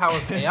that is the power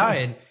of AI.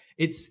 And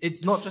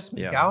it's not just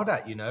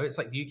Gaudat, it's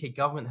like the UK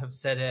government have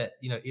said it.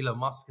 Elon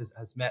Musk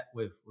has met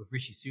with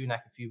Rishi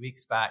Sunak a few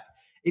weeks back.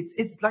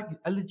 It's like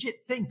a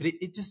legit thing, but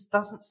it just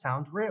doesn't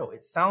sound real.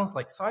 It sounds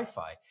like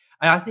sci-fi.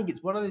 And I think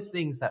it's one of those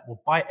things that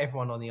will bite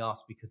everyone on the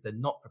ass because they're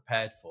not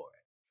prepared for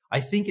it. I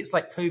think it's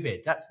like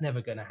COVID. That's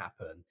never going to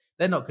happen.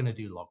 They're not going to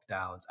do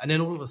lockdowns. And then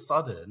all of a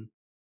sudden,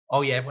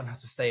 oh yeah, everyone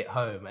has to stay at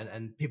home.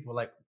 And people are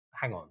like,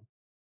 hang on,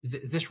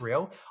 is this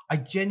real? I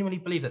genuinely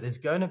believe that there's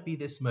going to be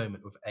this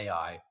moment with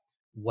AI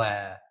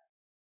where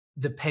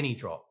the penny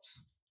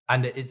drops.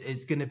 And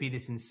it's going to be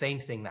this insane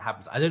thing that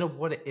happens. I don't know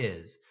what it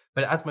is,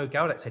 but as Mo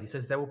Gaudat said, he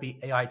says there will be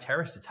AI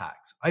terrorist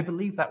attacks. I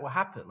believe that will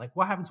happen. Like,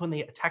 what happens when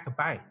they attack a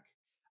bank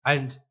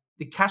and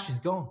the cash is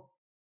gone?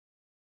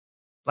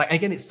 Like,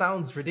 again, it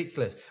sounds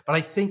ridiculous, but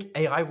I think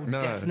AI will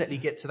definitely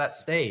get to that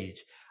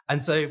stage.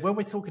 And so when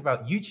we're talking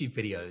about YouTube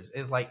videos,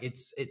 it's like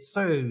it's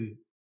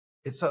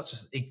such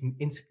an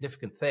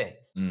insignificant thing.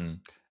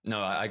 No,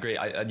 I agree.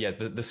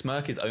 The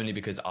smirk is only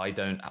because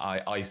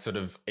I sort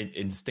of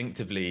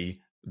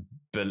instinctively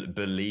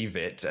believe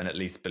it, and at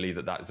least believe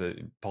that that's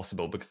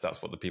possible, because that's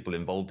what the people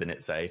involved in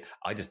it say.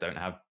 I just don't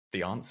have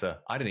the answer.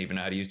 I don't even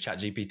know how to use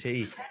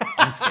ChatGPT.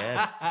 I'm scared.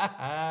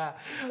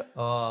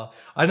 Oh,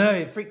 I know,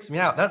 it freaks me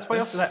out. That's why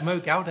after that Mo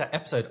Gaudat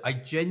episode, I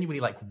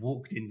genuinely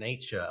walked in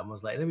nature and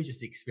was like, let me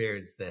just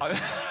experience this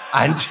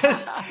and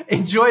just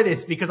enjoy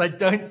this, because I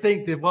don't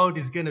think the world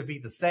is going to be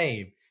the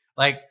same.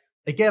 Like,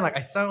 again, I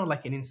sound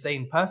like an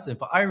insane person,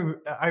 but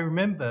I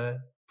remember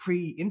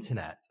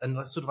pre-internet and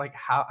sort of like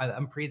how,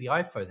 and pre the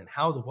iPhone, and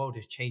how the world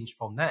has changed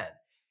from then.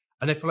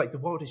 And I feel like the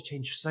world has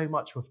changed so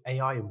much with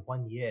AI in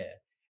 1 year.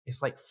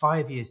 It's like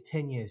 5 years,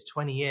 10 years,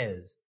 20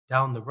 years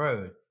down the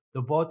road,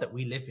 the world that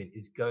we live in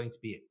is going to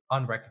be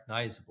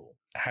unrecognizable.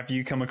 Have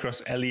you come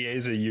across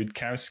Eliezer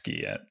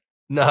Yudkowsky yet?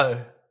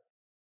 No,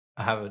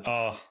 I haven't.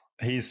 Oh,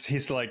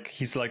 he's like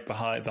the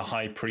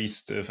high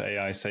priest of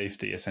AI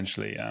safety,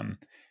 essentially.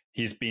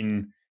 He's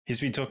been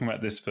talking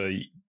about this for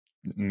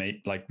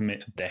a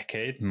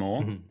decade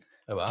more. Mm-hmm.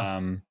 Oh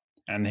wow.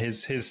 And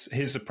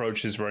his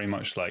approach is very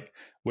much like,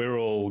 we're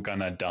all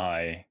gonna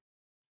die.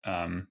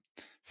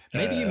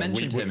 Maybe you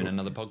mentioned him in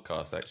another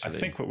podcast, actually.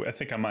 I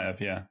think I might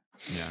have, yeah.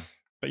 Yeah.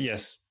 But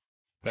yes,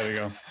 there we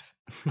go.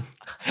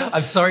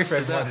 I'm sorry for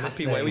everyone happy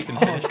listening. way we can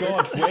finish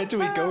God, where do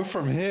we go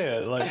from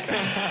here? Like,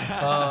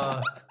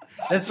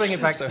 let's bring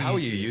it back so to how YouTube. are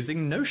you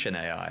using Notion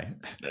AI?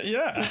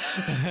 Yeah.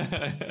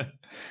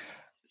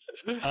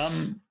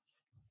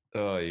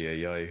 Oh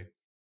yeah.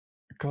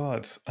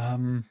 God.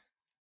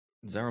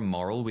 Is there a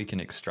moral we can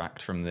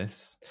extract from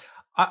this?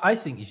 I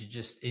think you should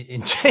just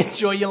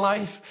enjoy your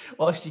life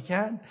whilst you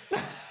can.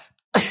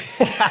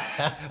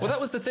 Well, that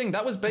was the thing.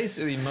 That was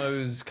basically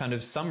Mo's kind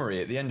of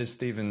summary at the end of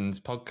Stephen's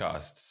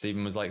podcast.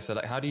 Stephen was like, so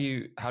like, how do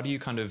you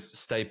kind of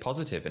stay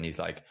positive? And he's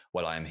like,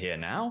 well, I am here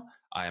now.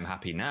 I am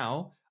happy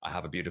now. I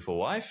have a beautiful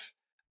wife.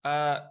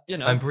 I'm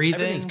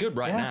breathing. Everything's good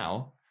right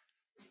now.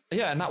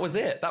 Yeah, and that was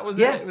it. That was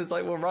Yeah. it. It was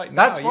like, well, right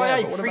now. That's why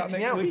I freaked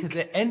out, week? because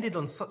it ended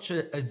on such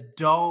a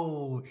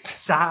dull,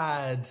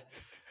 sad,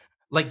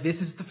 like,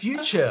 this is the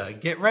future.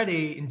 Get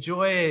ready,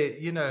 enjoy it,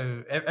 you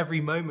know,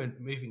 every moment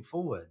moving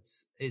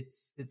forwards.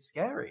 It's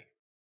scary.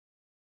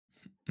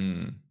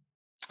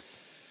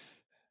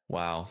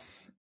 Wow.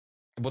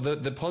 Well,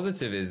 the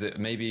positive is that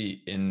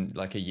maybe in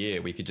like a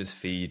year we could just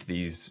feed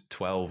these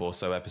 12 or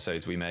so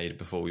episodes we made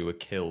before we were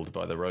killed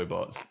by the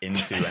robots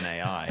into an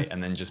AI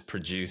and then just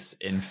produce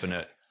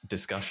infinite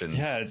discussions.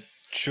 Yeah,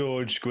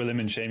 George, Gwilym,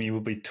 and Jamie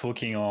will be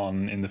talking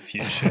on in the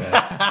future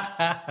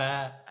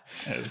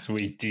as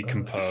we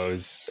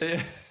decompose.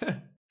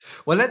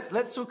 Well,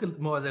 let's talk a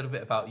little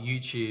bit about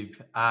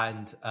YouTube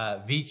and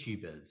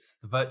VTubers,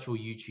 the virtual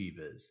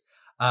YouTubers.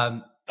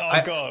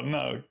 God,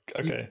 no.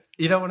 Okay.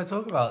 You don't want to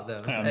talk about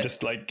them. I'm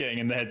just like getting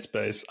in the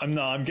headspace.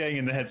 I'm getting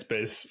in the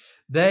headspace.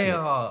 They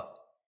are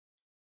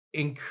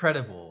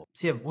incredible.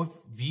 So yeah, with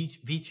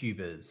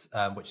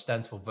VTubers, which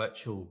stands for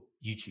virtual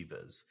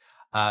YouTubers,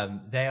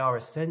 they are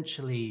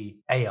essentially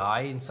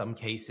AI in some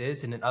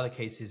cases, and in other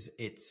cases,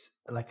 it's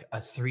like a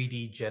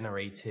 3D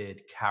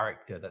generated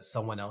character that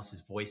someone else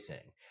is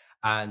voicing.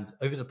 And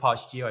over the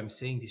past year, I'm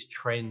seeing this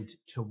trend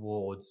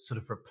towards sort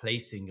of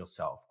replacing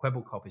yourself.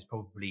 Kwebbelkop is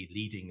probably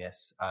leading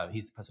this.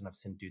 He's the person I've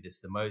seen do this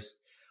the most.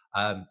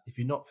 If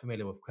you're not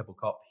familiar with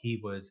Kwebbelkop, he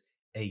was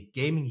a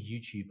gaming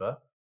YouTuber.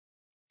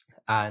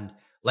 And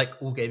like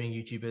all gaming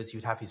YouTubers, he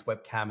would have his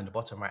webcam in the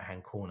bottom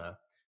right-hand corner,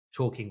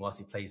 talking whilst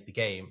he plays the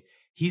game.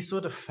 He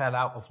sort of fell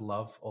out of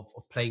love of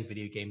playing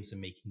video games and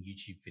making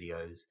YouTube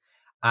videos.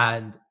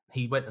 And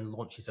he went and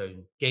launched his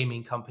own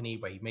gaming company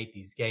where he made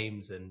these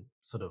games and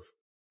sort of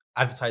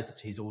advertised it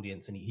to his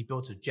audience, and he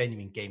built a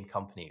genuine game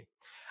company.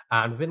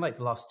 And within like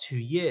the last 2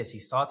 years, he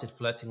started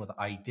flirting with the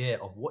idea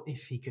of what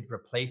if he could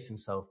replace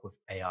himself with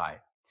AI.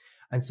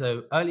 And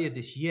so earlier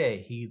this year,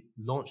 he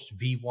launched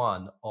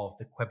V1 of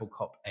the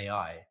Kwebbelkop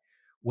AI,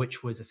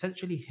 which was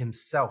essentially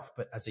himself,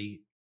 but as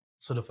a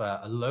sort of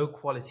a low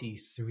quality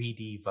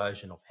 3D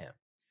version of him.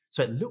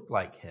 So it looked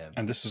like him.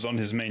 And this was on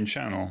his main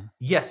channel?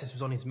 Yes, this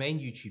was on his main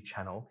YouTube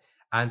channel.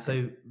 And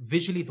so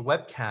visually, the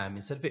webcam,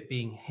 instead of it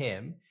being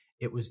him,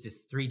 it was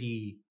this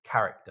 3D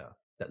character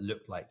that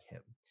looked like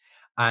him.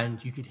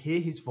 And you could hear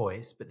his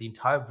voice, but the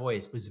entire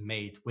voice was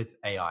made with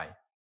AI.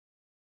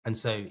 And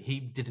so he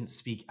didn't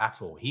speak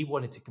at all. He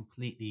wanted to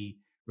completely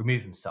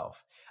remove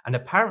himself. And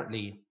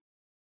apparently,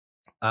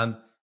 I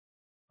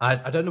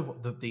don't know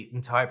what the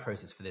entire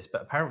process for this,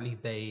 but apparently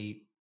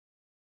they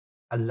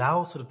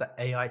allow sort of the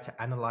AI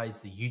to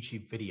analyze the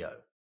YouTube video,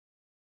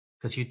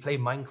 because he'd play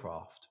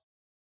Minecraft.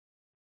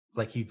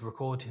 Like, he'd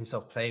record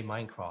himself playing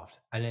Minecraft,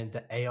 and then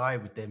the AI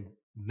would then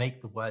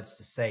make the words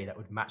to say that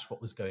would match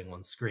what was going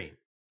on screen.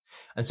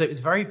 And so it was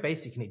very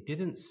basic and it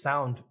didn't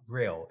sound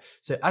real.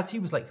 So as he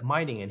was like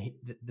mining and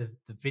the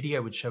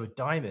video would show a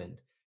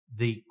diamond,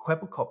 the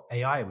Kwebbelkop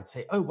AI would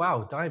say, oh,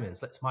 wow,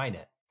 diamonds, let's mine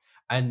it.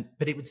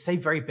 But it would say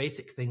very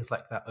basic things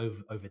like that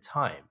over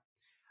time.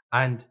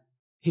 And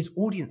his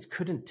audience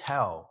couldn't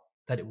tell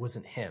that it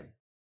wasn't him,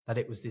 that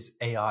it was this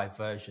AI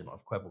version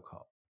of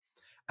Kwebbelkop.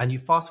 And you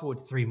fast forward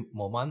 3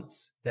 more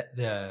months,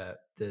 the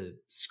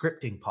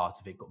scripting part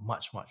of it got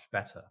much, much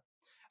better.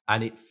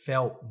 And it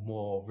felt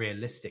more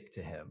realistic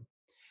to him.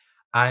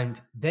 And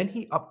then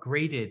he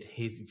upgraded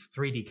his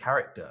 3D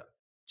character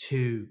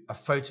to a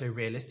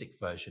photorealistic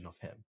version of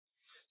him.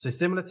 So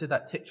similar to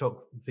that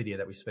TikTok video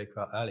that we spoke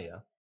about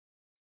earlier,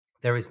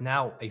 there is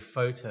now a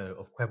photo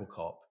of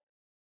Kwebbelkop,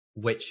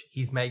 which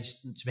he's made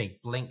to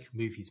make Blink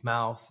move his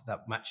mouth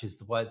that matches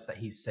the words that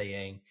he's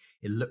saying.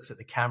 It looks at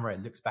the camera,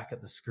 it looks back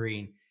at the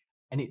screen,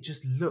 and it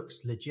just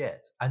looks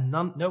legit. And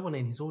no one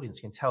in his audience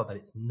can tell that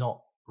it's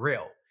not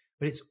real,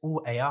 but it's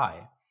all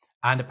AI.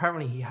 And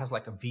apparently he has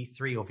like a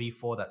V3 or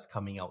V4 that's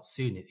coming out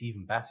soon. It's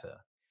even better.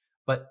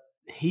 But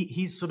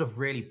he's sort of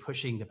really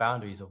pushing the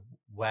boundaries of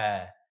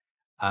where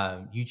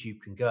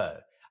YouTube can go.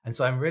 And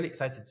so I'm really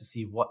excited to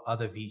see what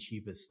other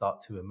VTubers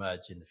start to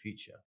emerge in the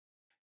future.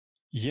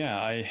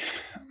 Yeah,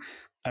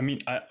 I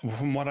mean,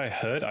 from what I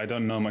heard, I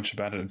don't know much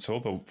about it at all,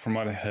 but from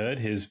what I heard,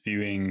 his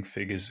viewing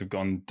figures have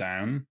gone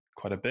down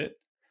quite a bit.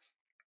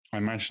 I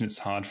imagine it's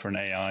hard for an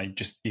AI,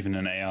 just even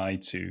an AI,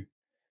 to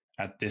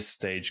at this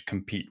stage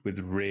compete with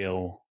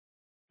real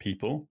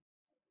people.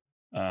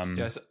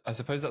 Yes, I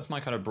suppose that's my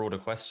kind of broader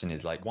question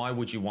is like, why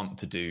would you want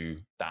to do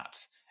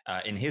that?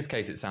 In his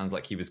case, it sounds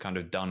like he was kind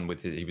of done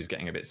with he was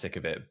getting a bit sick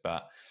of it,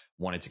 but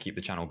wanted to keep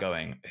the channel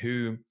going.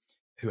 Who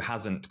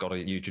hasn't got a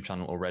YouTube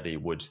channel already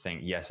would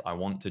think, yes, I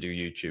want to do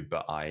YouTube,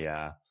 but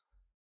I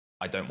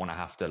don't want to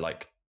have to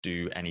like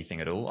do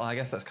anything at all. I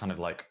guess that's kind of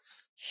like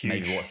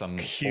maybe what some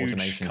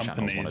automation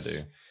channels want to do.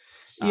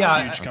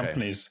 Yeah, huge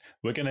companies.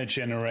 We're going to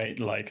generate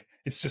like,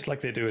 it's just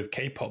like they do with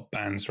K-pop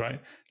bands,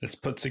 right? Let's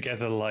put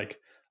together like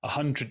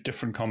 100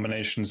 different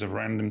combinations of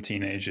random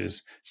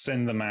teenagers,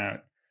 send them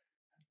out,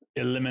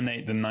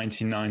 eliminate the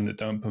 99 that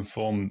don't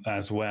perform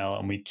as well,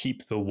 and we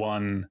keep the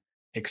one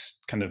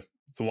kind of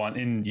the one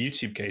in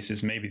YouTube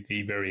cases, maybe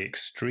the very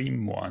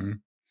extreme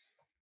one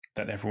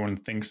that everyone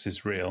thinks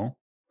is real,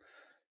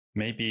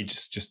 maybe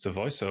just a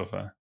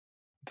voiceover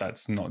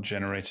that's not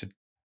generated,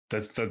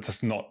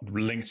 that's not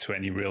linked to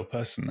any real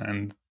person,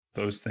 and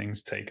those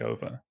things take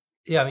over.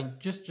 Yeah, I mean,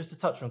 just to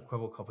touch on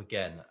Quibblecop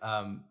again,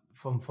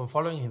 from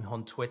following him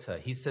on Twitter,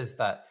 he says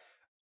that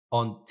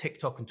on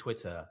TikTok and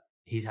Twitter,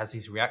 he has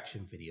these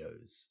reaction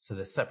videos. So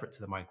they're separate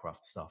to the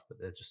Minecraft stuff, but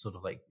they're just sort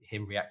of like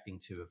him reacting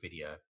to a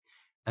video.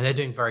 And they're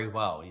doing very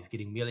well. He's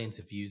getting millions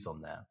of views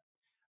on there.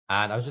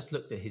 And I just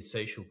looked at his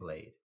social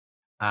blade,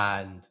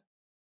 and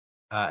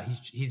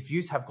his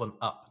views have gone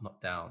up,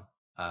 not down.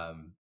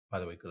 By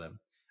the way, Gwilym,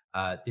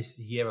 this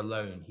year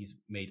alone, he's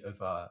made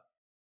over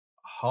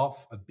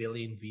 500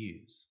 million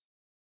views,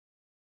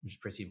 which is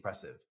pretty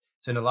impressive.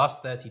 So in the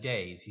last 30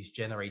 days, he's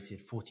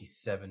generated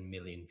 47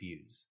 million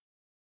views.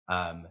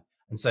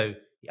 And so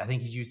I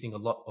think he's using a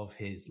lot of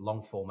his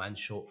long form and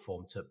short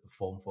form to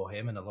perform for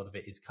him. And a lot of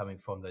it is coming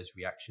from those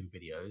reaction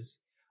videos.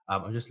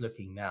 I'm just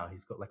looking now.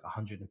 He's got like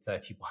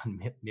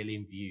 131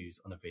 million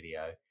views on a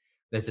video.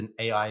 There's an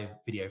AI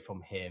video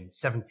from him,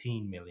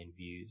 17 million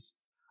views.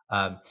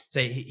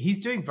 So he's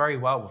doing very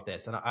well with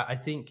this. And I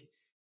think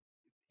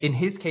in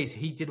his case,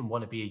 he didn't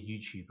want to be a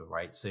YouTuber,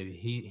 right? So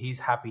he's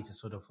happy to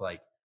sort of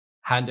like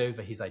hand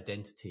over his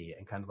identity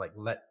and kind of like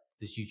let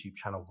this YouTube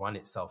channel run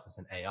itself as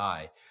an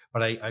AI.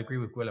 But I agree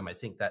with Gwilym. I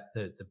think that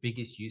the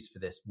biggest use for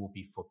this will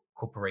be for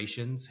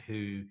corporations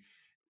who,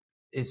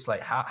 it's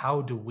like,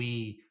 how do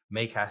we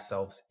make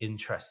ourselves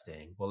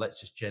interesting? Well, let's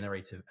just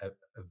generate a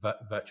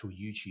virtual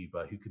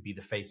YouTuber who could be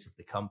the face of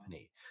the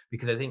company.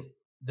 Because I think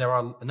there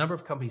are a number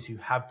of companies who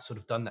have sort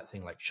of done that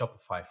thing, like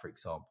Shopify, for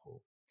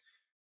example.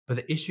 But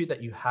the issue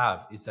that you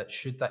have is that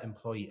should that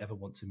employee ever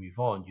want to move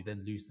on, you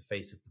then lose the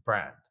face of the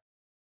brand.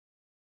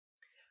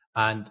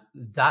 And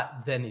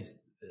that then is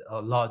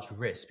a large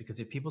risk,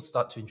 because if people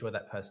start to enjoy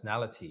that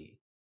personality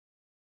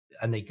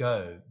and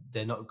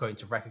they're not going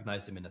to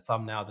recognize them in a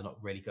thumbnail. They're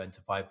not really going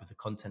to vibe with the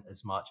content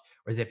as much.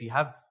 Whereas if you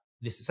have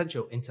this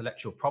essential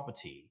intellectual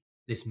property,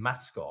 this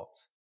mascot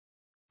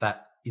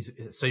that is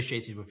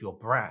associated with your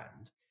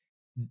brand,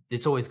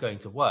 it's always going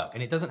to work.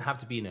 And it doesn't have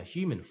to be in a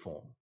human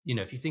form. You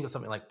know, if you think of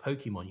something like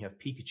Pokemon, you have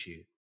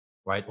Pikachu,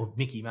 right? Or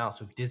Mickey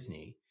Mouse with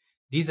Disney.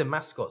 These are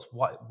mascots.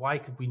 Why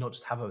could we not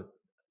just have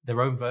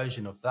their own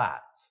version of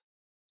that,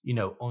 you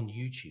know, on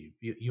YouTube?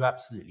 You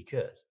absolutely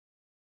could.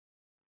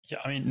 Yeah,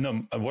 I mean,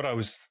 no, what I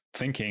was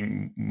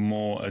thinking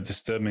more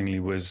disturbingly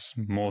was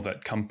more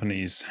that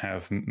companies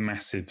have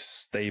massive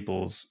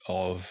stables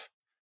of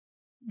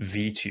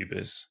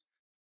VTubers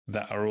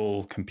that are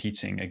all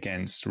competing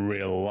against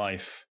real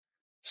life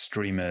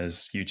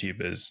streamers,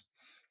 YouTubers,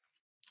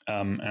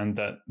 and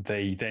that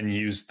they then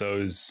use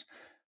those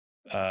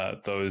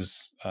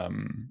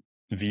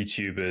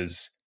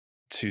VTubers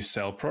to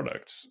sell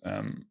products.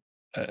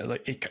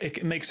 Like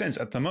it makes sense.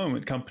 At the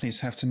moment, companies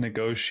have to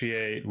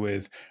negotiate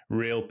with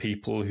real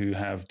people who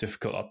have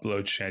difficult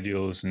upload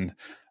schedules and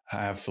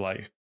have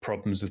like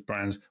problems with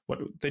brands. What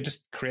they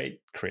just create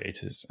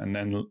creators and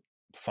then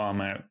farm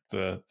out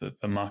the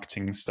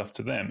marketing stuff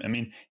to them. I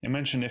mean,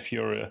 imagine if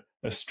you're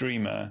a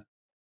streamer,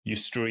 you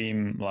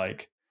stream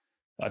like,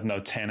 I don't know,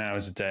 10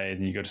 hours a day,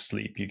 then you go to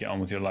sleep, you get on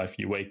with your life,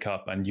 you wake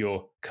up, and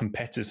your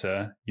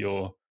competitor,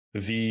 your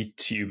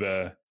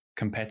VTuber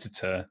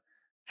competitor,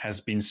 has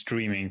been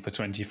streaming for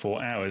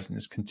 24 hours and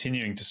is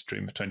continuing to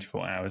stream for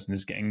 24 hours and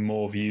is getting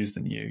more views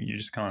than you. You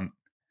just can't.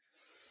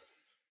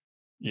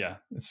 Yeah,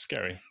 it's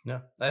scary. Yeah,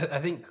 I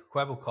think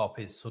Quibblecop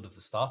is sort of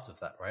the start of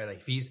that, right?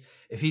 Like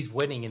if he's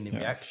winning in the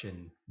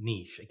reaction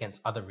niche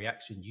against other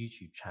reaction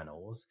YouTube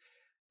channels,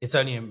 it's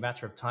only a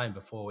matter of time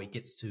before it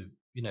gets to,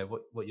 you know,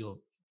 what you're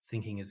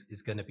thinking is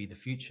going to be the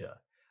future.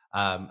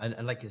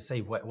 And like you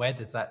say, where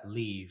does that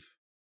leave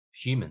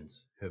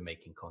humans who are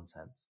making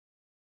content?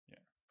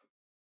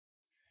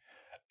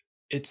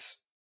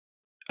 It's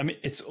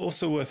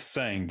also worth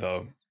saying,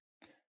 though,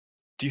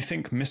 do you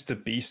think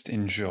Mr. Beast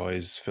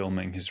enjoys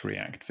filming his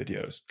React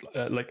videos?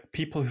 Like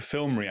people who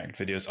film React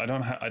videos, I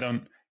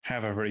don't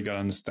have a very good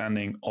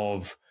understanding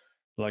of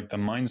like the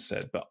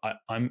mindset, but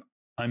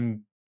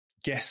I'm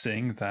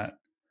guessing that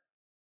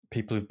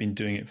people who've been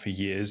doing it for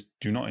years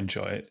do not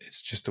enjoy it.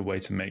 It's just a way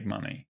to make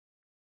money.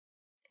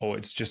 or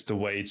it's just a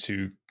way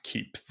to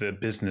keep the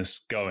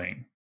business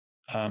going.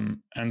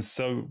 And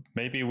so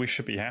maybe we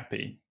should be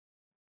happy.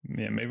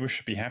 Yeah, maybe we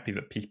should be happy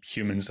that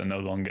humans are no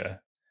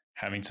longer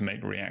having to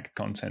make React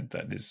content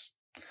that is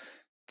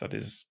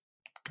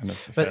kind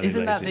of. But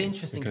isn't that the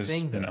interesting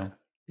thing, though?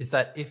 Is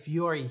that if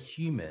you're a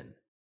human,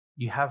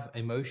 you have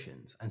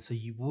emotions, and so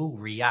you will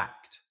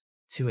react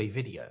to a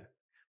video.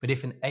 But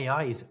if an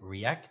AI is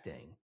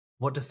reacting,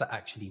 what does that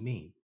actually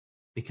mean?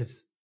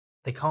 Because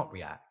they can't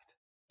react.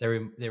 They're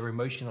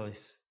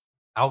emotionless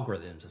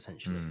algorithms,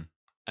 essentially.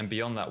 And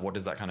beyond that, what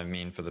does that kind of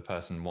mean for the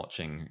person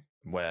watching,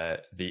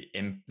 where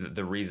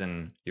the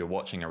reason you're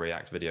watching a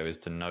React video is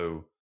to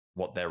know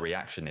what their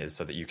reaction is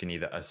so that you can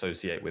either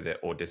associate with it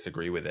or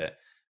disagree with it.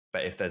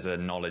 But if there's a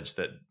knowledge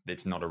that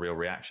it's not a real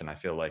reaction, I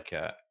feel like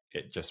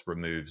it just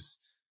removes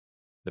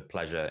the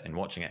pleasure in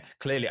watching it.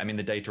 Clearly, I mean,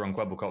 the data on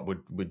Kwebbelkop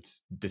would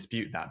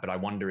dispute that, but I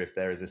wonder if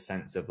there is a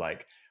sense of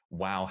like,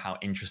 wow, how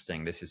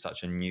interesting. This is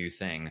such a new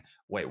thing.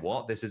 Wait,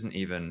 what? This isn't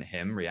even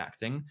him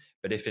reacting.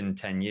 But if in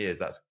 10 years,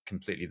 that's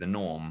completely the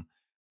norm,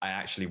 I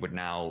actually would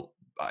now,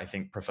 I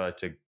think, prefer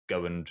to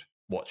go and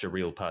watch a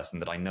real person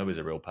that I know is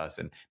a real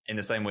person, in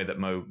the same way that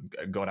Mo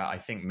got out, I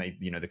think,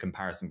 made, the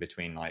comparison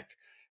between like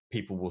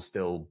people will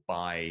still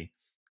buy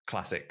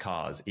classic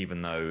cars,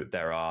 even though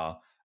there are,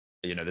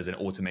 there's an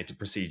automated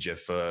procedure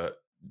for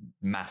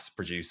mass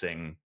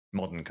producing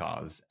modern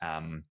cars.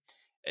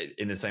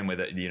 In the same way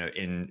that,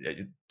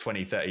 in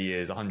 20, 30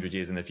 years, 100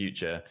 years in the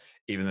future,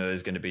 even though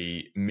there's going to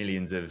be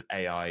millions of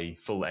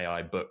full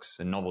AI books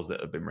and novels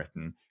that have been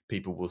written,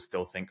 people will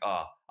still think,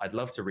 I'd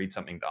love to read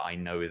something that I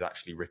know is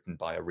actually written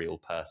by a real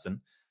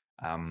person.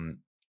 And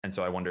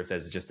so I wonder if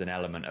there's just an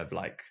element of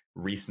like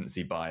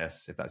recency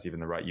bias, if that's even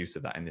the right use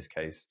of that in this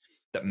case,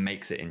 that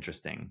makes it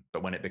interesting.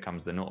 But when it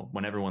becomes the norm,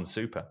 when everyone's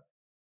super,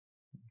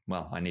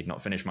 well, I need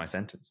not finish my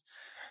sentence.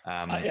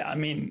 I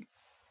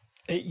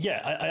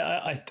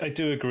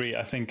do agree.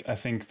 I think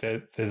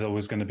that there's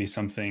always going to be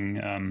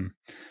something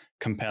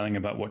compelling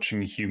about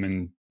watching a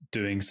human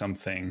doing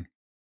something,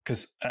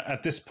 because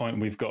at this point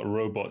we've got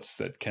robots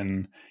that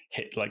can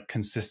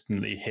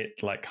consistently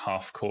hit like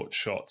half-court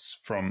shots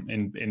from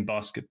in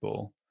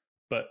basketball.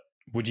 But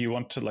would you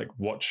want to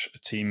watch a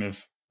team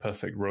of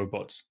perfect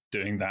robots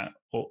doing that,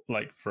 or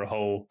for a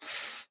whole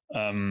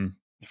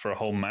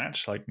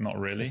match? Not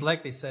really. It's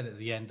like they said at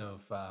the end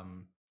of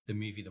the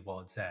movie The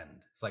World's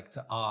End. It's like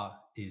to R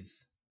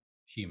is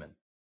human.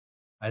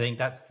 I think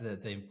that's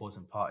the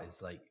important part,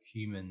 is like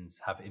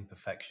humans have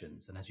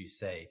imperfections, and as you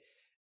say,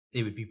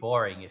 it would be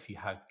boring if you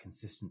had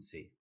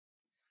consistency.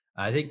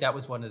 I think that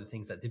was one of the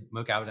things that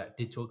Mo Gawdat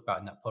did talk about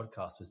in that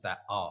podcast, was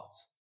that art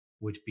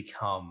would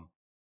become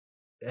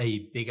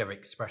a bigger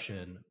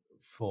expression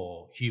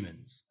for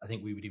humans. I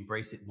think we would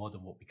embrace it more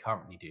than what we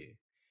currently do,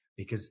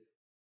 because,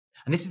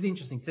 and this is the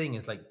interesting thing,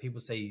 is like people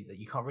say that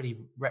you can't really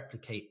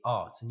replicate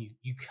art, and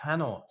you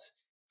cannot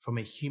from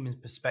a human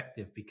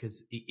perspective,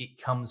 because it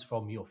comes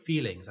from your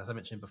feelings. As I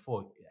mentioned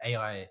before,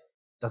 AI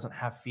doesn't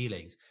have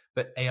feelings,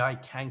 but AI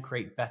can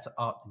create better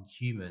art than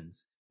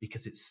humans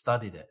because it's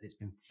studied it. It's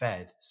been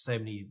fed so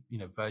many,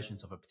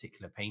 versions of a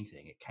particular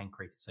painting. It can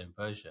create its own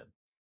version.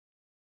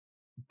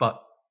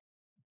 But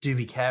do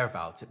we care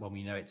about it when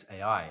we know it's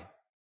AI?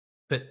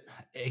 But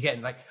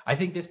again, I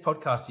think this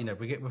podcast,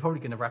 we're probably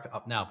going to wrap it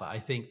up now, but I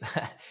think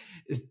that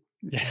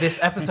this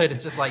episode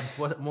is just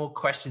more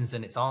questions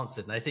than it's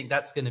answered. And I think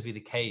that's going to be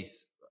the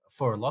case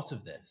for a lot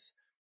of this,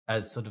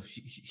 as sort of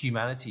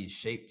humanity is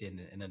shaped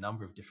in a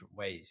number of different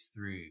ways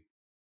through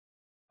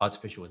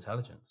artificial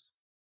intelligence.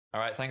 All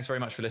right. Thanks very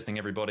much for listening,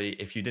 everybody.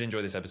 If you did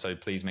enjoy this episode,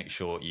 please make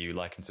sure you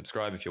like and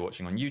subscribe if you're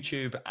watching on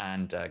YouTube,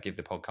 and give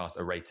the podcast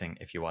a rating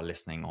if you are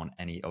listening on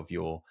any of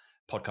your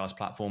podcast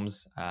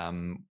platforms.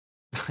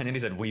 I nearly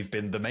said we've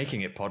been the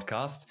Making It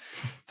podcast.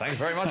 Thanks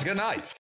very much. Good night.